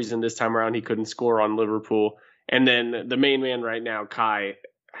some reason this time around he couldn't score on Liverpool. And then the main man right now, Kai,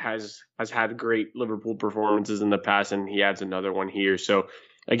 has had great Liverpool performances in the past, and he adds another one here. So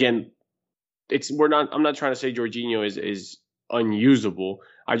again, I'm not trying to say Jorginho is unusable.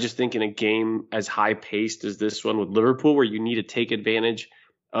 I just think in a game as high paced as this one with Liverpool, where you need to take advantage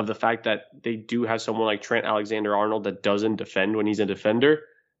of the fact that they do have someone like Trent Alexander-Arnold that doesn't defend when he's a defender,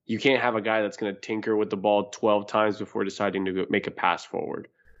 you can't have a guy that's going to tinker with the ball 12 times before deciding to make a pass forward.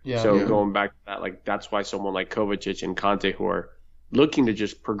 Going back to that, like that's why someone like Kovacic and Conte, who are looking to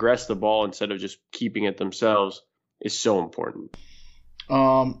just progress the ball instead of just keeping it themselves, is so important.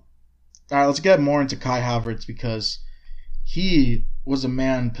 All right, let's get more into Kai Havertz, because he was a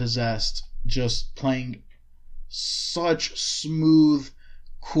man possessed, just playing such smooth,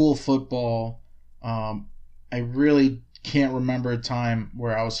 cool football. I really can't remember a time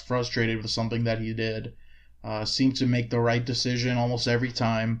where I was frustrated with something that he did. Seemed to make the right decision almost every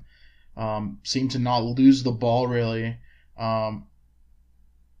time. Seemed to not lose the ball really.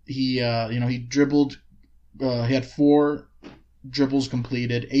 He dribbled. He had 4 dribbles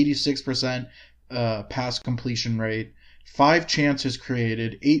completed, 86% pass completion rate, 5 chances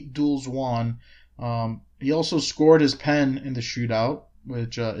created, 8 duels won. He also scored his pen in the shootout,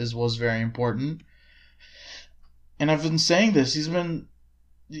 which was very important. And I've been saying this, he's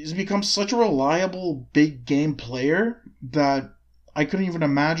become such a reliable big game player that I couldn't even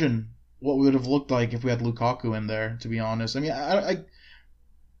imagine what we would have looked like if we had Lukaku in there, to be honest. I mean,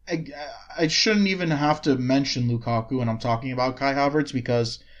 I shouldn't even have to mention Lukaku when I'm talking about Kai Havertz,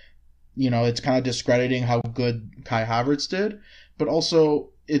 because, it's kind of discrediting how good Kai Havertz did. But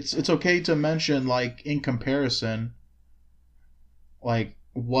also, it's okay to mention, like, in comparison, like,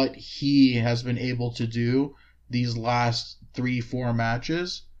 what he has been able to do these last 3-4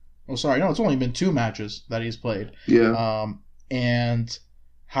 matches. Oh, sorry, no, it's only been 2 matches that he's played. Yeah. And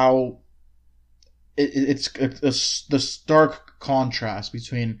how it's the stark contrast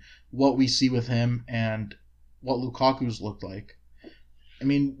between what we see with him and what Lukaku's looked like. I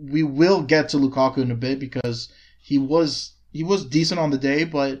mean, we will get to Lukaku in a bit, because he was decent on the day,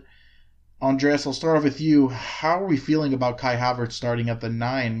 but Andreas, I'll start off with you. How are we feeling about Kai Havertz starting at the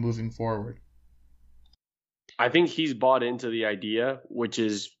 9 moving forward? I think he's bought into the idea, which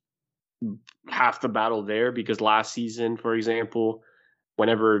is half the battle there, because last season, for example,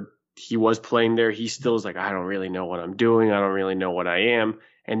 whenever he was playing there, he still was like, I don't really know what I'm doing. I don't really know what I am.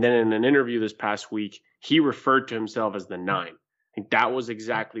 And then in an interview this past week, he referred to himself as the 9. I think that was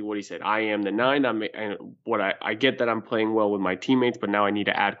exactly what he said. I am the 9. I get that I'm playing well with my teammates, but now I need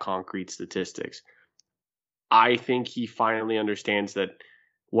to add concrete statistics. I think he finally understands that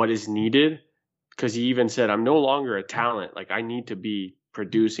what is needed, because he even said, I'm no longer a talent. Like, I need to be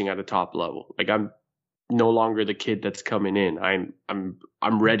producing at a top level. Like, I'm no longer the kid that's coming in.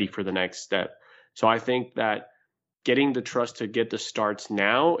 I'm ready for the next step. So I think that getting the trust to get the starts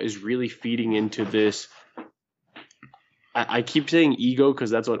now is really feeding into this. I keep saying ego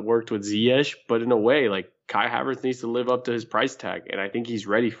because that's what worked with Ziyech, but in a way, like, Kai Havertz needs to live up to his price tag, and I think he's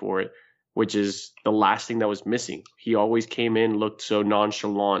ready for it, which is the last thing that was missing. He always came in, looked so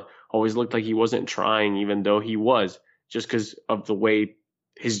nonchalant, always looked like he wasn't trying, even though he was, just because of the way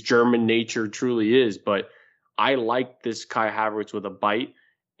his German nature truly is. But I like this Kai Havertz with a bite,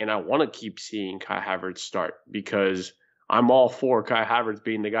 and I want to keep seeing Kai Havertz start, because I'm all for Kai Havertz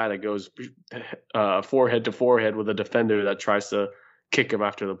being the guy that goes forehead to forehead with a defender that tries to kick him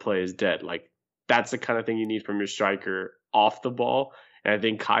after the play is dead. Like, that's the kind of thing you need from your striker off the ball. And I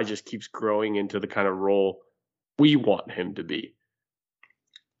think Kai just keeps growing into the kind of role we want him to be.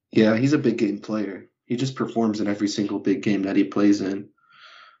 Yeah, he's a big game player. He just performs in every single big game that he plays in.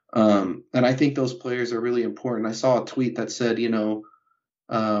 And I think those players are really important. I saw a tweet that said, it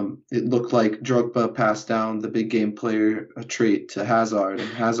looked like Drogba passed down the big game player trait to Hazard,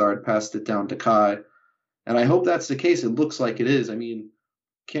 and Hazard passed it down to Kai. And I hope that's the case. It looks like it is. I mean,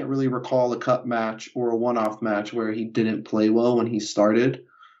 can't really recall a cup match or a one-off match where he didn't play well when he started.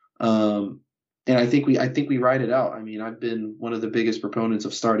 And I think we ride it out. I mean, I've been one of the biggest proponents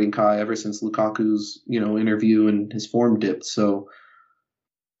of starting Kai ever since Lukaku's, interview and his form dipped. So,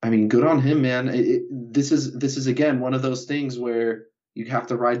 I mean, good on him, man. This is again one of those things where you have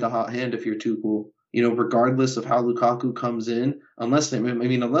to ride the hot hand if you're Tuchel. Regardless of how Lukaku comes in, unless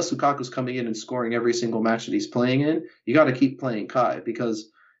Lukaku's coming in and scoring every single match that he's playing in, you got to keep playing Kai, because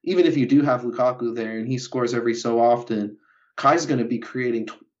even if you do have Lukaku there and he scores every so often, Kai's going to be creating,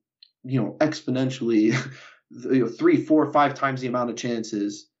 exponentially 3, 4, 5 times the amount of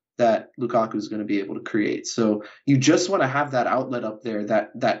chances that Lukaku is going to be able to create. So you just want to have that outlet up there,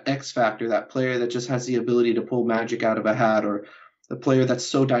 that X factor, that player that just has the ability to pull magic out of a hat, or a player that's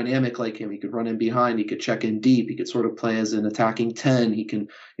so dynamic like him. He could run in behind, he could check in deep, he could sort of play as an attacking 10, he can,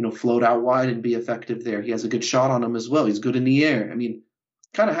 float out wide and be effective there. He has a good shot on him as well. He's good in the air. I mean,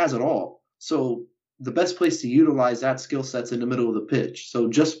 kind of has it all. So the best place to utilize that skill set's in the middle of the pitch. So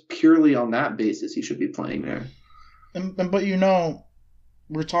just purely on that basis, he should be playing there. But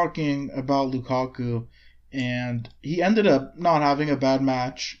we're talking about Lukaku, and he ended up not having a bad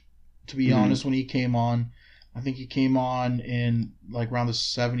match, to be honest, when he came on. I think he came on in like around the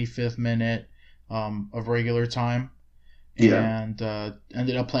 75th minute of regular time, and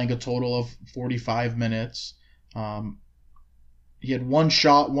ended up playing a total of 45 minutes. He had one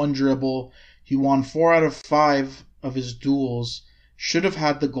shot, one dribble. He won 4 out of 5 of his duels. Should have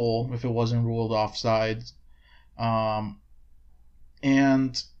had the goal if it wasn't ruled offside. And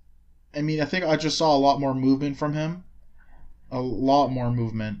I mean, I think I just saw a lot more movement from him. A lot more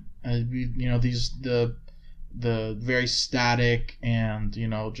movement. The very static and,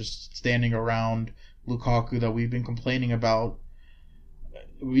 just standing around Lukaku that we've been complaining about.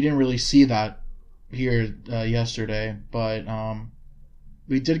 We didn't really see that here yesterday, but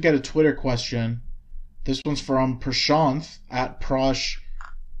we did get a Twitter question. This one's from Prashanth at Prash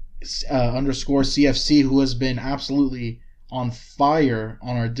 _ CFC, who has been absolutely on fire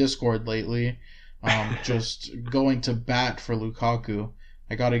on our Discord lately, just going to bat for Lukaku.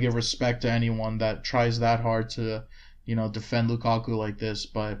 I got to give respect to anyone that tries that hard to, defend Lukaku like this.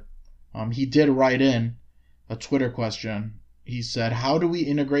 But he did write in a Twitter question. He said, "How do we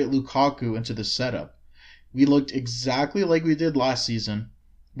integrate Lukaku into the setup? We looked exactly like we did last season,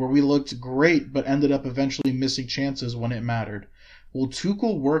 where we looked great but ended up eventually missing chances when it mattered. Will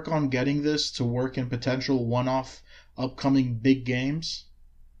Tuchel work on getting this to work in potential one-off upcoming big games?"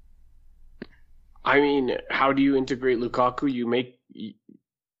 I mean, how do you integrate Lukaku?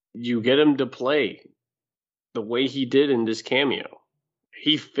 You get him to play the way he did in this cameo.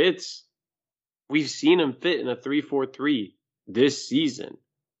 He fits. We've seen him fit in a 3-4-3 this season.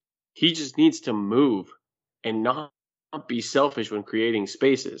 He just needs to move and not be selfish when creating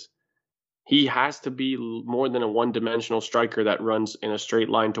spaces. He has to be more than a one-dimensional striker that runs in a straight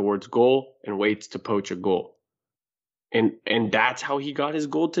line towards goal and waits to poach a goal. And that's how he got his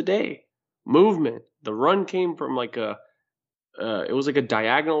goal today. Movement. The run came from it was like a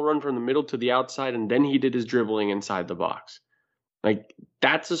diagonal run from the middle to the outside, and then he did his dribbling inside the box. Like,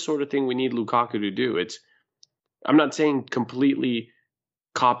 that's the sort of thing we need Lukaku to do. I'm not saying completely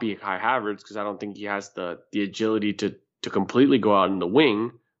copy Kai Havertz, because I don't think he has the agility to completely go out in the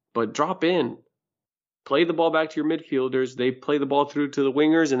wing, but drop in. Play the ball back to your midfielders. They play the ball through to the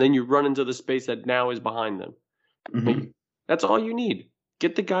wingers, and then you run into the space that now is behind them. Mm-hmm. That's all you need.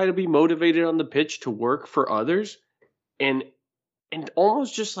 Get the guy to be motivated on the pitch to work for others, and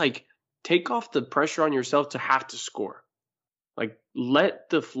almost just like take off the pressure on yourself to have to score. Like, let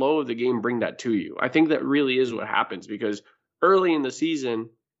the flow of the game bring that to you. I think that really is what happens, because early in the season,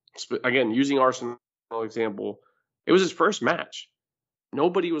 again, using Arsenal example, it was his first match.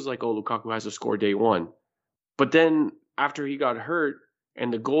 Nobody was like, oh, Lukaku has to score day one. But then after he got hurt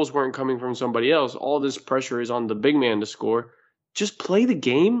and the goals weren't coming from somebody else, all this pressure is on the big man to score. Just play the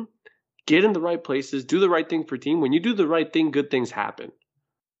game, get in the right places, do the right thing for team. When you do the right thing, good things happen.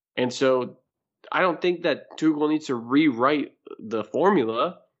 And so I don't think that Tuchel needs to rewrite the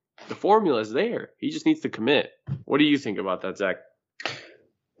formula. The formula is there. He just needs to commit. What do you think about that, Zach?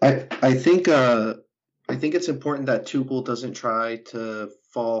 I think it's important that Tuchel doesn't try to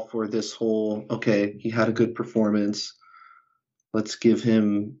fall for this whole, okay, he had a good performance, let's give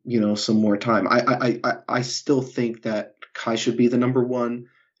him, some more time. I still think that Kai should be the number one,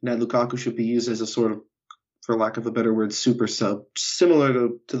 and that Lukaku should be used as a sort of, for lack of a better word, super sub, similar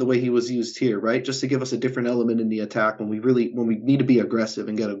to the way he was used here, right? Just to give us a different element in the attack when we need to be aggressive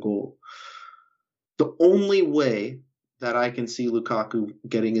and get a goal. The only way that I can see Lukaku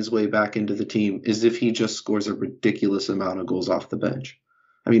getting his way back into the team is if he just scores a ridiculous amount of goals off the bench.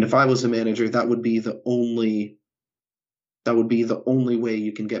 I mean, if I was a manager, that would be the only way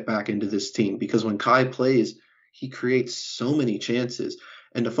you can get back into this team, because when Kai plays, he creates so many chances.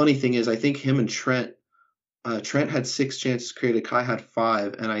 And the funny thing is, I think him and Trent had 6 chances created, Kai had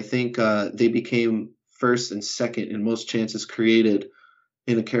 5, and I think they became first and second in most chances created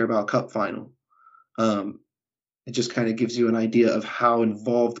in a Carabao Cup final. It just kind of gives you an idea of how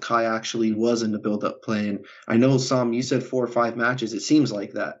involved Kai actually was in the build-up play. And I know, Sam, you said 4 or 5 matches. It seems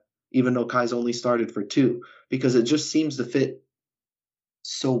like that, even though Kai's only started for 2, because it just seems to fit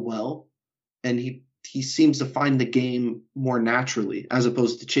so well, and he seems to find the game more naturally as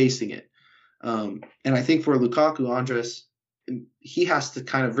opposed to chasing it. And I think for Lukaku, Andres, he has to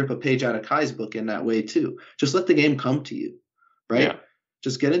kind of rip a page out of Kai's book in that way too. Just let the game come to you. right? Yeah.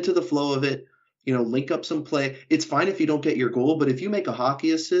 Just get into the flow of it. Link up some play. It's fine if you don't get your goal, but if you make a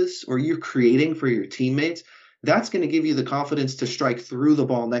hockey assist or you're creating for your teammates, that's going to give you the confidence to strike through the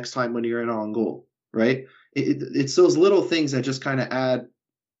ball next time when you're in on goal, right? It's those little things that just kind of add.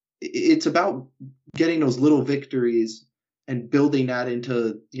 It's about getting those little victories and building that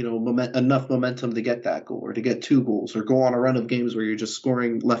into enough momentum to get that goal or to get 2 goals or go on a run of games where you're just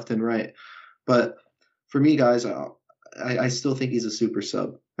scoring left and right. But for me, guys, I still think he's a super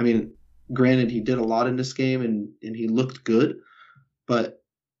sub. I mean, granted, he did a lot in this game and he looked good, but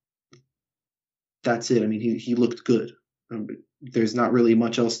that's it. I mean, he looked good. There's not really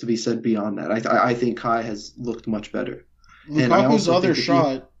much else to be said beyond that. I think Kai has looked much better. Lukaku's other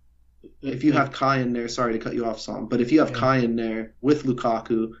shot. If you have Kai in there, sorry to cut you off, Sam, but if you have Kai in there with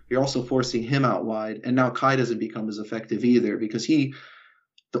Lukaku, you're also forcing him out wide, and now Kai doesn't become as effective either because it's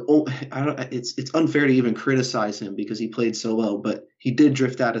unfair to even criticize him because he played so well, but he did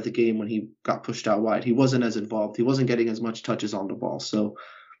drift out of the game when he got pushed out wide. He wasn't as involved. He wasn't getting as much touches on the ball. So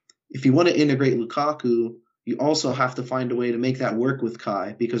if you want to integrate Lukaku, you also have to find a way to make that work with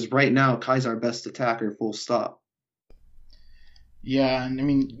Kai because right now Kai's our best attacker, full stop. Yeah, and I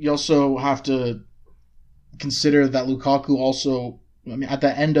mean, you also have to consider that Lukaku also, I mean, at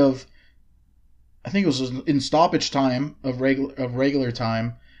the end of, I think it was in stoppage time of regular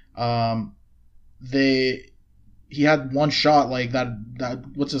time, he had one shot like that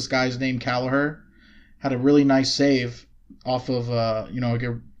what's this guy's name, Callagher, had a really nice save off of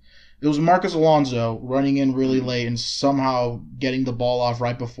it was Marcus Alonso running in really late and somehow getting the ball off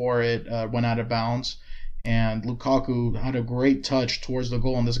right before it went out of bounds. And Lukaku had a great touch towards the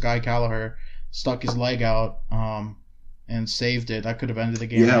goal, and this guy Callagher stuck his leg out and saved it. That could have ended the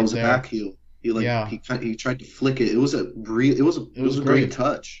game. Yeah, it was a back heel. He tried to flick it. It was a great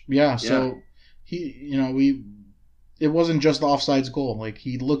touch. Yeah, so it wasn't just the offsides goal. Like,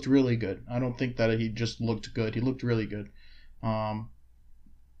 he looked really good. I don't think that he just looked good. He looked really good.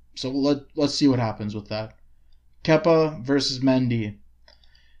 So let's see what happens with that. Kepa versus Mendy.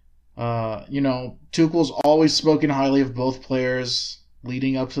 Tuchel's always spoken highly of both players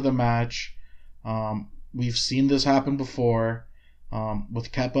leading up to the match. We've seen this happen before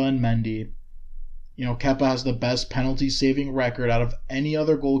with Kepa and Mendy. Kepa has the best penalty saving record out of any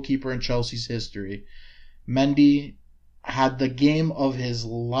other goalkeeper in Chelsea's history. Mendy had the game of his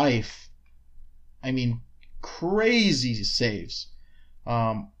life. I mean, crazy saves.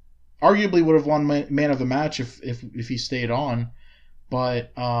 Arguably would have won man of the match if he stayed on.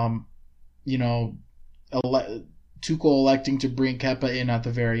 But, Tuchel electing to bring Kepa in at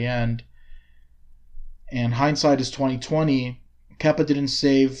the very end. And hindsight is 20/20. Kepa didn't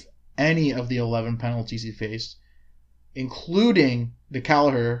save any of the 11 penalties he faced, including the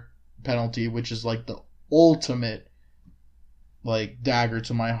Callagher penalty, which is like the ultimate dagger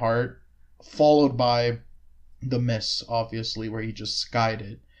to my heart, followed by the miss, obviously, where he just skied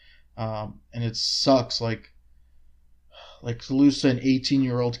it. And it sucks, to lose to an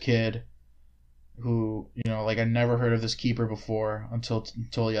 18-year-old kid who, I never heard of this keeper before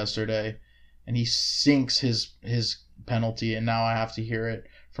until yesterday, and he sinks his penalty, and now I have to hear it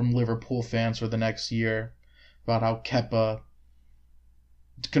from Liverpool fans for the next year about how Kepa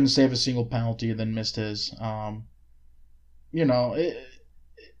couldn't save a single penalty and then missed his.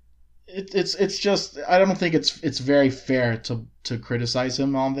 It's just, I don't think it's very fair to criticize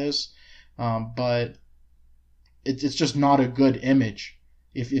him on this, but it's just not a good image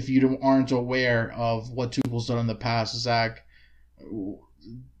if you aren't aware of what Tuchel's done in the past. Zach,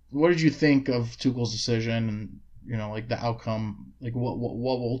 what did you think of Tuchel's decision and the outcome? What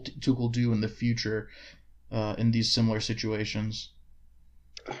will Tuchel do in the future in these similar situations?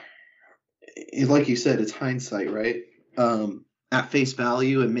 Like you said, it's hindsight, right? At face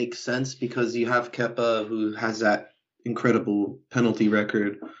value, it makes sense because you have Kepa, who has that incredible penalty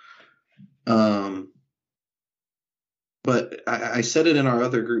record. But I said it in our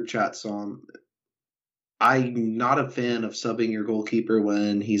other group chat, so I'm not a fan of subbing your goalkeeper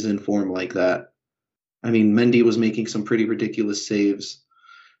when he's in form like that. I mean, Mendy was making some pretty ridiculous saves.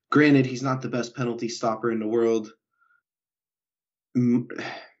 Granted, he's not the best penalty stopper in the world.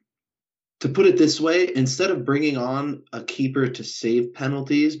 To put it this way, instead of bringing on a keeper to save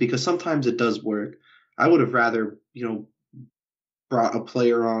penalties, because sometimes it does work, I would have rather, brought a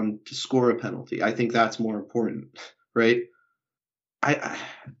player on to score a penalty. I think that's more important, right? I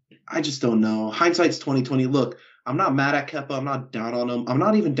just don't know. Hindsight's 20/20. Look, I'm not mad at Kepa. I'm not down on him. I'm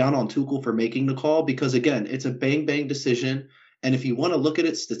not even down on Tuchel for making the call because, again, it's a bang-bang decision. And if you want to look at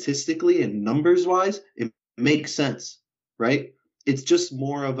it statistically and numbers-wise, it makes sense, right? It's just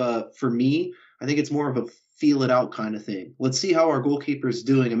more of for me, I think it's more of a feel it out kind of thing. Let's see how our goalkeeper is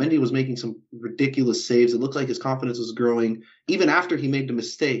doing. And Mendy was making some ridiculous saves. It looked like his confidence was growing. Even after he made the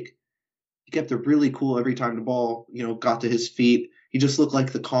mistake, he kept it really cool every time the ball, got to his feet. He just looked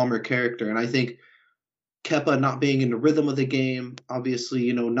like the calmer character. And I think Kepa not being in the rhythm of the game,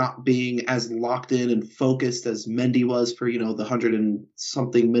 obviously, not being as locked in and focused as Mendy was for, the 100 and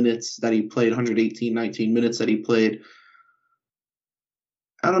something minutes that he played, 118, 19 minutes that he played.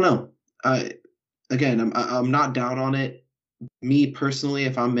 I don't know. I'm not down on it. Me personally,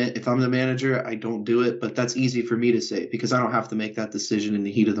 if I'm the manager, I don't do it, but that's easy for me to say because I don't have to make that decision in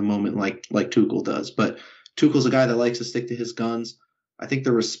the heat of the moment like Tuchel does. But Tuchel's a guy that likes to stick to his guns. I think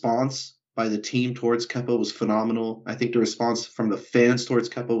the response by the team towards Kepa was phenomenal. I think the response from the fans towards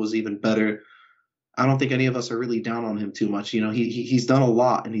Kepa was even better. I don't think any of us are really down on him too much. He's done a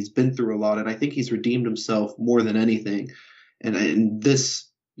lot and he's been through a lot, and I think he's redeemed himself more than anything. And this,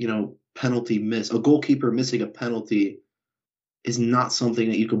 penalty miss, a goalkeeper missing a penalty is not something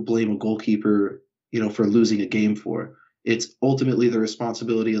that you can blame a goalkeeper, for losing a game for. It's ultimately the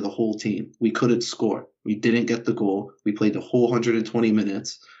responsibility of the whole team. We couldn't score. We didn't get the goal. We played the whole 120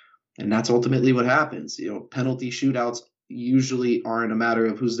 minutes. And that's ultimately what happens. Penalty shootouts usually aren't a matter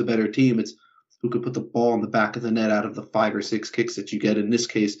of who's the better team. It's who could put the ball in the back of the net out of the 5 or 6 kicks that you get. In this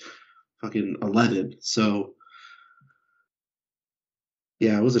case, fucking 11. So,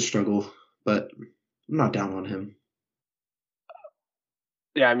 yeah, it was a struggle, but I'm not down on him.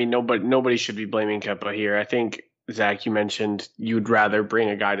 Yeah, I mean, nobody should be blaming Kepa here. I think, Zach, you mentioned you'd rather bring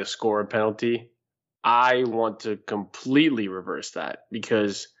a guy to score a penalty. I want to completely reverse that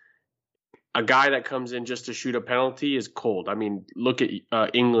because a guy that comes in just to shoot a penalty is cold. I mean, look at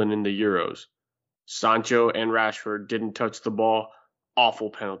England in the Euros. Sancho and Rashford didn't touch the ball. Awful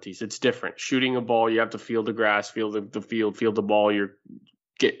penalties. It's different. Shooting a ball, you have to feel the grass, feel the field, feel the ball. You're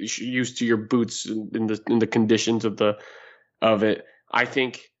get used to your boots in the conditions of it. I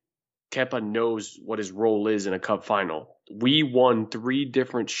think Kepa knows what his role is in a cup final. We won 3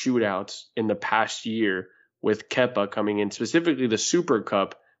 different shootouts in the past year with Kepa coming in, specifically the Super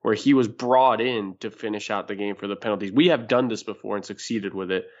Cup, where he was brought in to finish out the game for the penalties. We have done this before and succeeded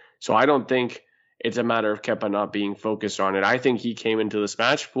with it. So I don't think it's a matter of Kepa not being focused on it. I think he came into this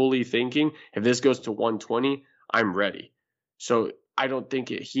match fully thinking, if this goes to 120, I'm ready. So I don't think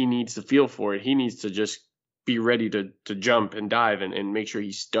he needs to feel for it. He needs to just be ready to jump and dive and make sure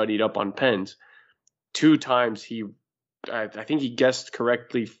he's studied up on pens. 2 times I think he guessed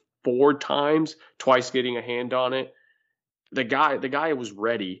correctly 4 times, twice getting a hand on it. The guy was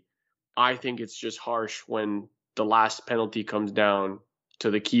ready. I think it's just harsh when the last penalty comes down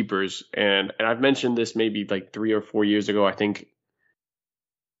to the keepers. And I've mentioned this maybe like 3 or 4 years ago. I think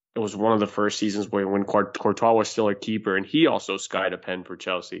it was one of the first seasons when Courtois was still a keeper, and he also skied a pen for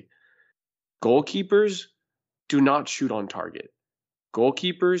Chelsea. Goalkeepers do not shoot on target.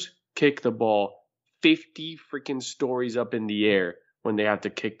 Goalkeepers kick the ball 50 freaking stories up in the air when they have to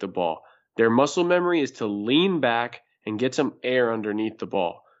kick the ball. Their muscle memory is to lean back and get some air underneath the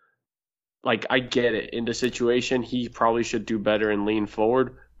ball. Like, I get it. In the situation, he probably should do better and lean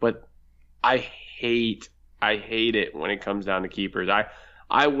forward, but I hate it when it comes down to keepers.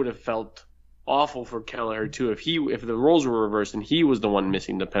 I would have felt awful for Kelleher too if the roles were reversed and he was the one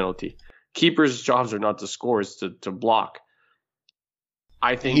missing the penalty. Keepers' jobs are not to score, it's to block.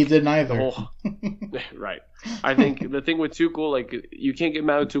 I think he did neither. Right. I think the thing with Tuchel, like, you can't get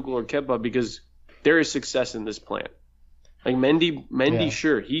mad at Tuchel or Kepa because there is success in this plan. Like Mendy, yeah.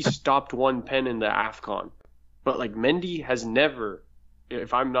 Sure, he stopped 1 pen in the AFCON, but like Mendy has never,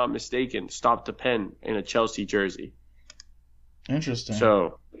 if I'm not mistaken, stopped a pen in a Chelsea jersey. Interesting.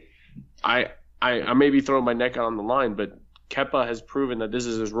 So, I may be throwing my neck out on the line, but Kepa has proven that this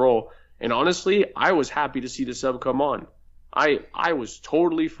is his role. And honestly, I was happy to see the sub come on. I was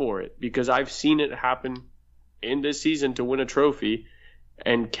totally for it because I've seen it happen in this season to win a trophy,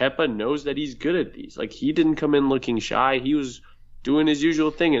 and Kepa knows that he's good at these. Like, he didn't come in looking shy. He was doing his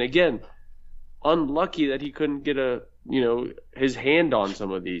usual thing. And again, unlucky that he couldn't get his hand on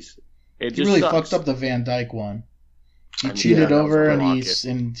some of these. It just really sucks. Fucked up the Van Dijk one. He cheated over, and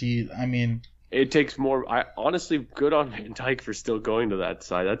it takes more. Honestly, good on Van Dijk for still going to that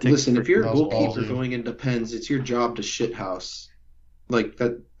side. Listen, if you're a goalkeeper going into pens, it's your job to shithouse. Like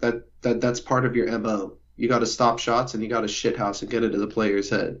that's part of your MO. You got to stop shots and you got to shithouse and get it to the player's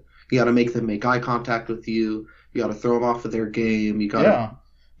head. You got to make them make eye contact with you. You got to throw them off of their game. You got to.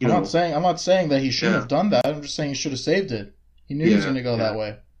 I'm not saying that he shouldn't have done that. I'm just saying he should have saved it. He knew he was going to go that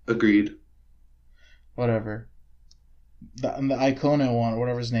way. Agreed. Whatever. The Icona one,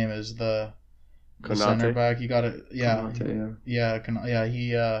 whatever his name is, the center back. You got it. Yeah, Konate,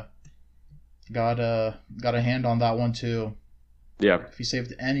 he got a hand on that one too. Yeah. If he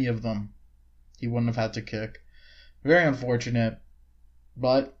saved any of them, he wouldn't have had to kick. Very unfortunate,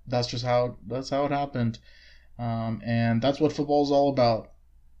 but that's how it happened. And that's what football is all about.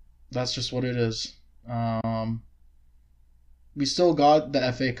 That's just what it is. We still got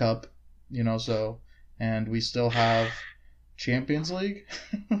the FA Cup, and we still have Champions League.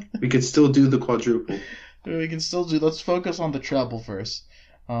 We could still do the quadruple. We can still do. Let's focus on the treble first.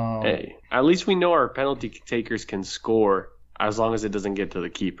 Hey, at least we know our penalty takers can score as long as it doesn't get to the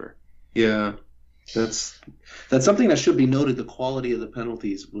keeper. Yeah, that's something that should be noted. The quality of the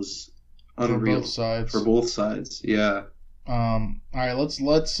penalties was unreal for both sides. Yeah. All right, let's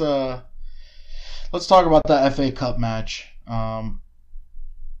talk about that FA Cup match.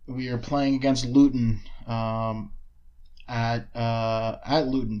 We are playing against Luton at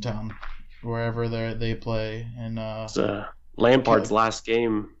Luton Town, wherever they play, and Lampard's last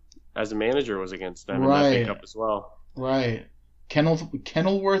game as a manager was against them in the FA Cup as well. Right.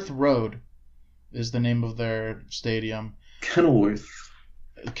 Kenilworth Road is the name of their stadium. Kenilworth.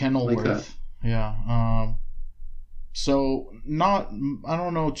 Like yeah. So I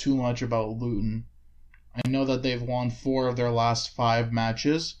don't know too much about Luton. I know that they've won 4 of their last 5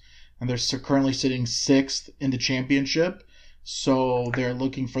 matches, and they're currently sitting 6th in the championship. So they're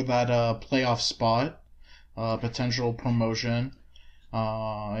looking for that playoff spot, potential promotion.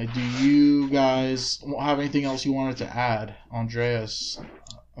 Do you guys have anything else you wanted to add, Andreas?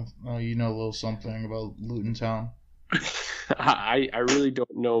 You know a little something about Luton Town. I really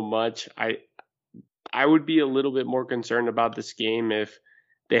don't know much. I would be a little bit more concerned about this game if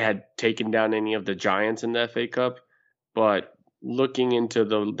they had taken down any of the giants in the FA Cup. But looking into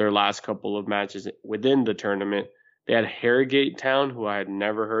their last couple of matches within the tournament, they had Harrogate Town, who I had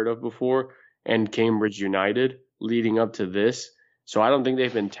never heard of before, and Cambridge United leading up to this. So I don't think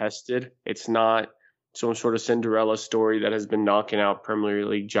they've been tested. It's not some sort of Cinderella story that has been knocking out Premier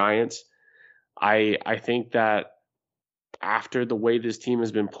League giants. I think that after the way this team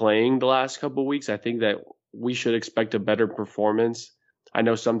has been playing the last couple of weeks, I think that we should expect a better performance. I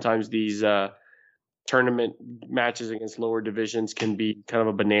know sometimes these tournament matches against lower divisions can be kind of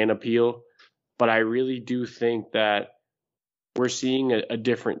a banana peel, but I really do think that we're seeing a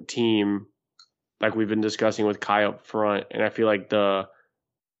different team, like we've been discussing with Kai up front, and I feel like the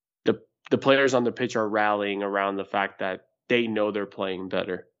players on the pitch are rallying around the fact that they know they're playing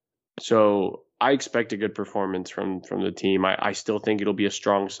better. So I expect a good performance from the team. I still think it'll be a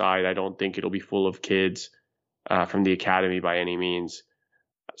strong side. I don't think it'll be full of kids from the academy by any means.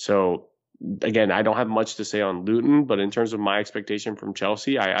 So again, I don't have much to say on Luton, but in terms of my expectation from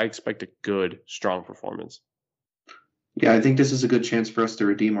Chelsea, I expect a good, strong performance. Yeah, I think this is a good chance for us to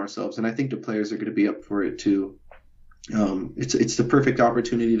redeem ourselves, and I think the players are going to be up for it too. It's the perfect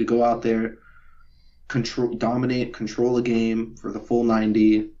opportunity to go out there, dominate, control a game for the full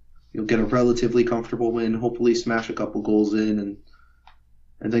 90. You'll get a relatively comfortable win, hopefully smash a couple goals in,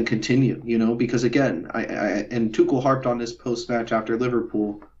 and then continue, because again, and Tuchel harped on this post-match after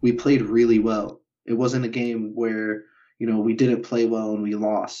Liverpool, we played really well. It wasn't a game where, we didn't play well and we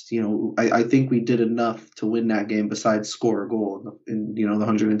lost. I think we did enough to win that game besides score a goal in the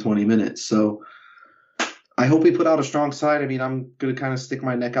 120 minutes. So I hope we put out a strong side. I mean, I'm going to kind of stick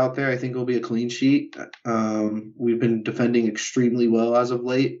my neck out there. I think it'll be a clean sheet. We've been defending extremely well as of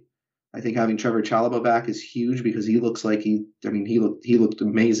late. I think having Trevor Chalobah back is huge because he looks like he looked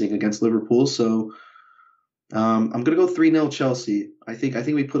amazing against Liverpool. So I'm going to go 3-0 Chelsea. I think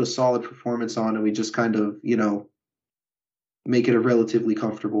we put a solid performance on and we just kind of, make it a relatively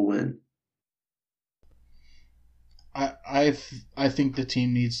comfortable win. I think the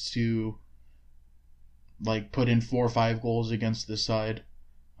team needs to put in 4 or 5 goals against this side.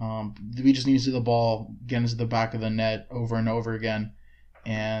 We just need to see the ball get into the back of the net over and over again.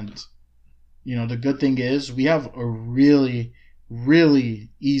 And the good thing is we have a really,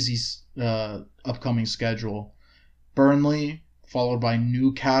 really easy upcoming schedule. Burnley, followed by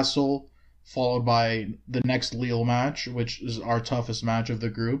Newcastle, followed by the next Lille match, which is our toughest match of the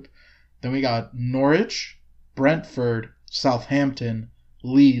group. Then we got Norwich, Brentford, Southampton,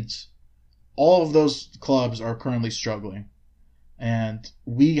 Leeds. All of those clubs are currently struggling. And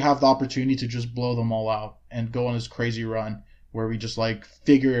we have the opportunity to just blow them all out and go on this crazy run where we just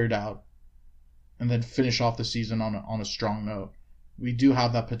figure it out and then finish off the season on a strong note. We do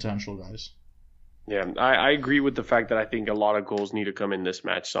have that potential, guys. Yeah, I agree with the fact that I think a lot of goals need to come in this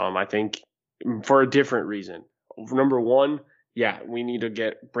match, Sam. I think for a different reason. Number one, yeah, we need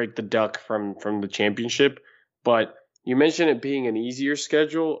to break the duck from the championship. But you mentioned it being an easier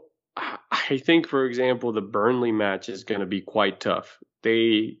schedule. I think, for example, the Burnley match is going to be quite tough.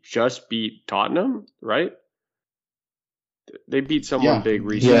 they just beat Tottenham, right? They beat someone big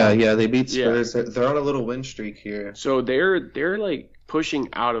recently. Yeah, they beat Spurs. Yeah. They're on a little win streak here. So they're like pushing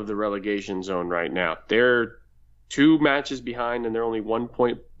out of the relegation zone right now. They're 2 matches behind, and they're only 1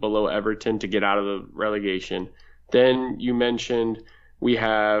 point below Everton to get out of the relegation. Then you mentioned we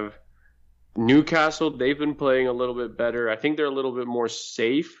have Newcastle. They've been playing a little bit better. I think they're a little bit more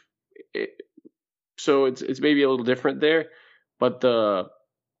safe. So it's maybe a little different there. But the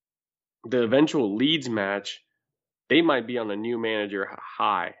eventual Leeds match, they might be on a new manager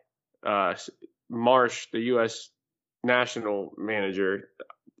high. Marsh, the U.S. national manager,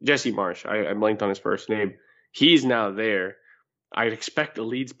 Jesse Marsh, I blanked on his first name. He's now there. I'd expect the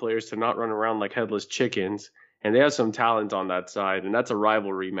Leeds players to not run around like headless chickens, and they have some talent on that side, and that's a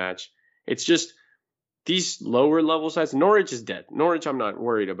rivalry match. It's just these lower level sides. Norwich is dead. Norwich I'm not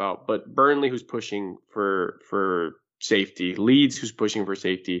worried about, but Burnley, who's pushing for safety, Leeds, who's pushing for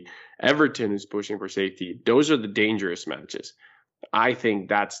safety, Everton, who's pushing for safety. Those are the dangerous matches. I think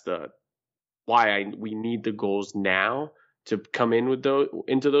that's why we need the goals now to come in with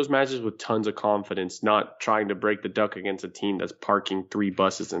into those matches with tons of confidence, not trying to break the duck against a team that's parking 3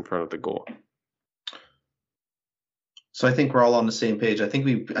 buses in front of the goal. So I think we're all on the same page. I think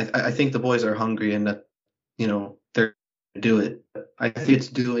the boys are hungry and that, they're do it. I think it's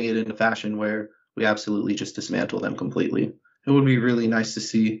doing it in a fashion where we absolutely just dismantle them completely. It would be really nice to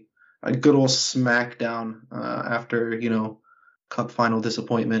see a good old smackdown after, cup final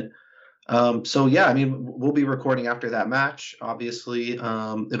disappointment. So yeah, I mean, we'll be recording after that match. Obviously,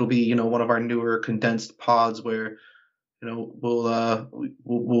 it'll be one of our newer condensed pods where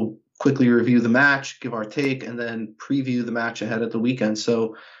we'll quickly review the match, give our take, and then preview the match ahead of the weekend.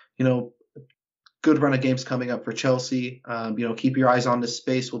 So good run of games coming up for Chelsea. Keep your eyes on this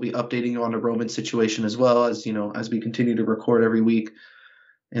space. We'll be updating you on the Roman situation as well as we continue to record every week.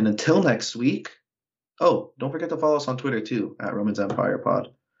 And until next week, don't forget to follow us on Twitter too at Romans Empire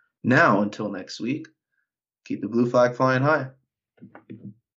Pod. Now, until next week, keep the blue flag flying high.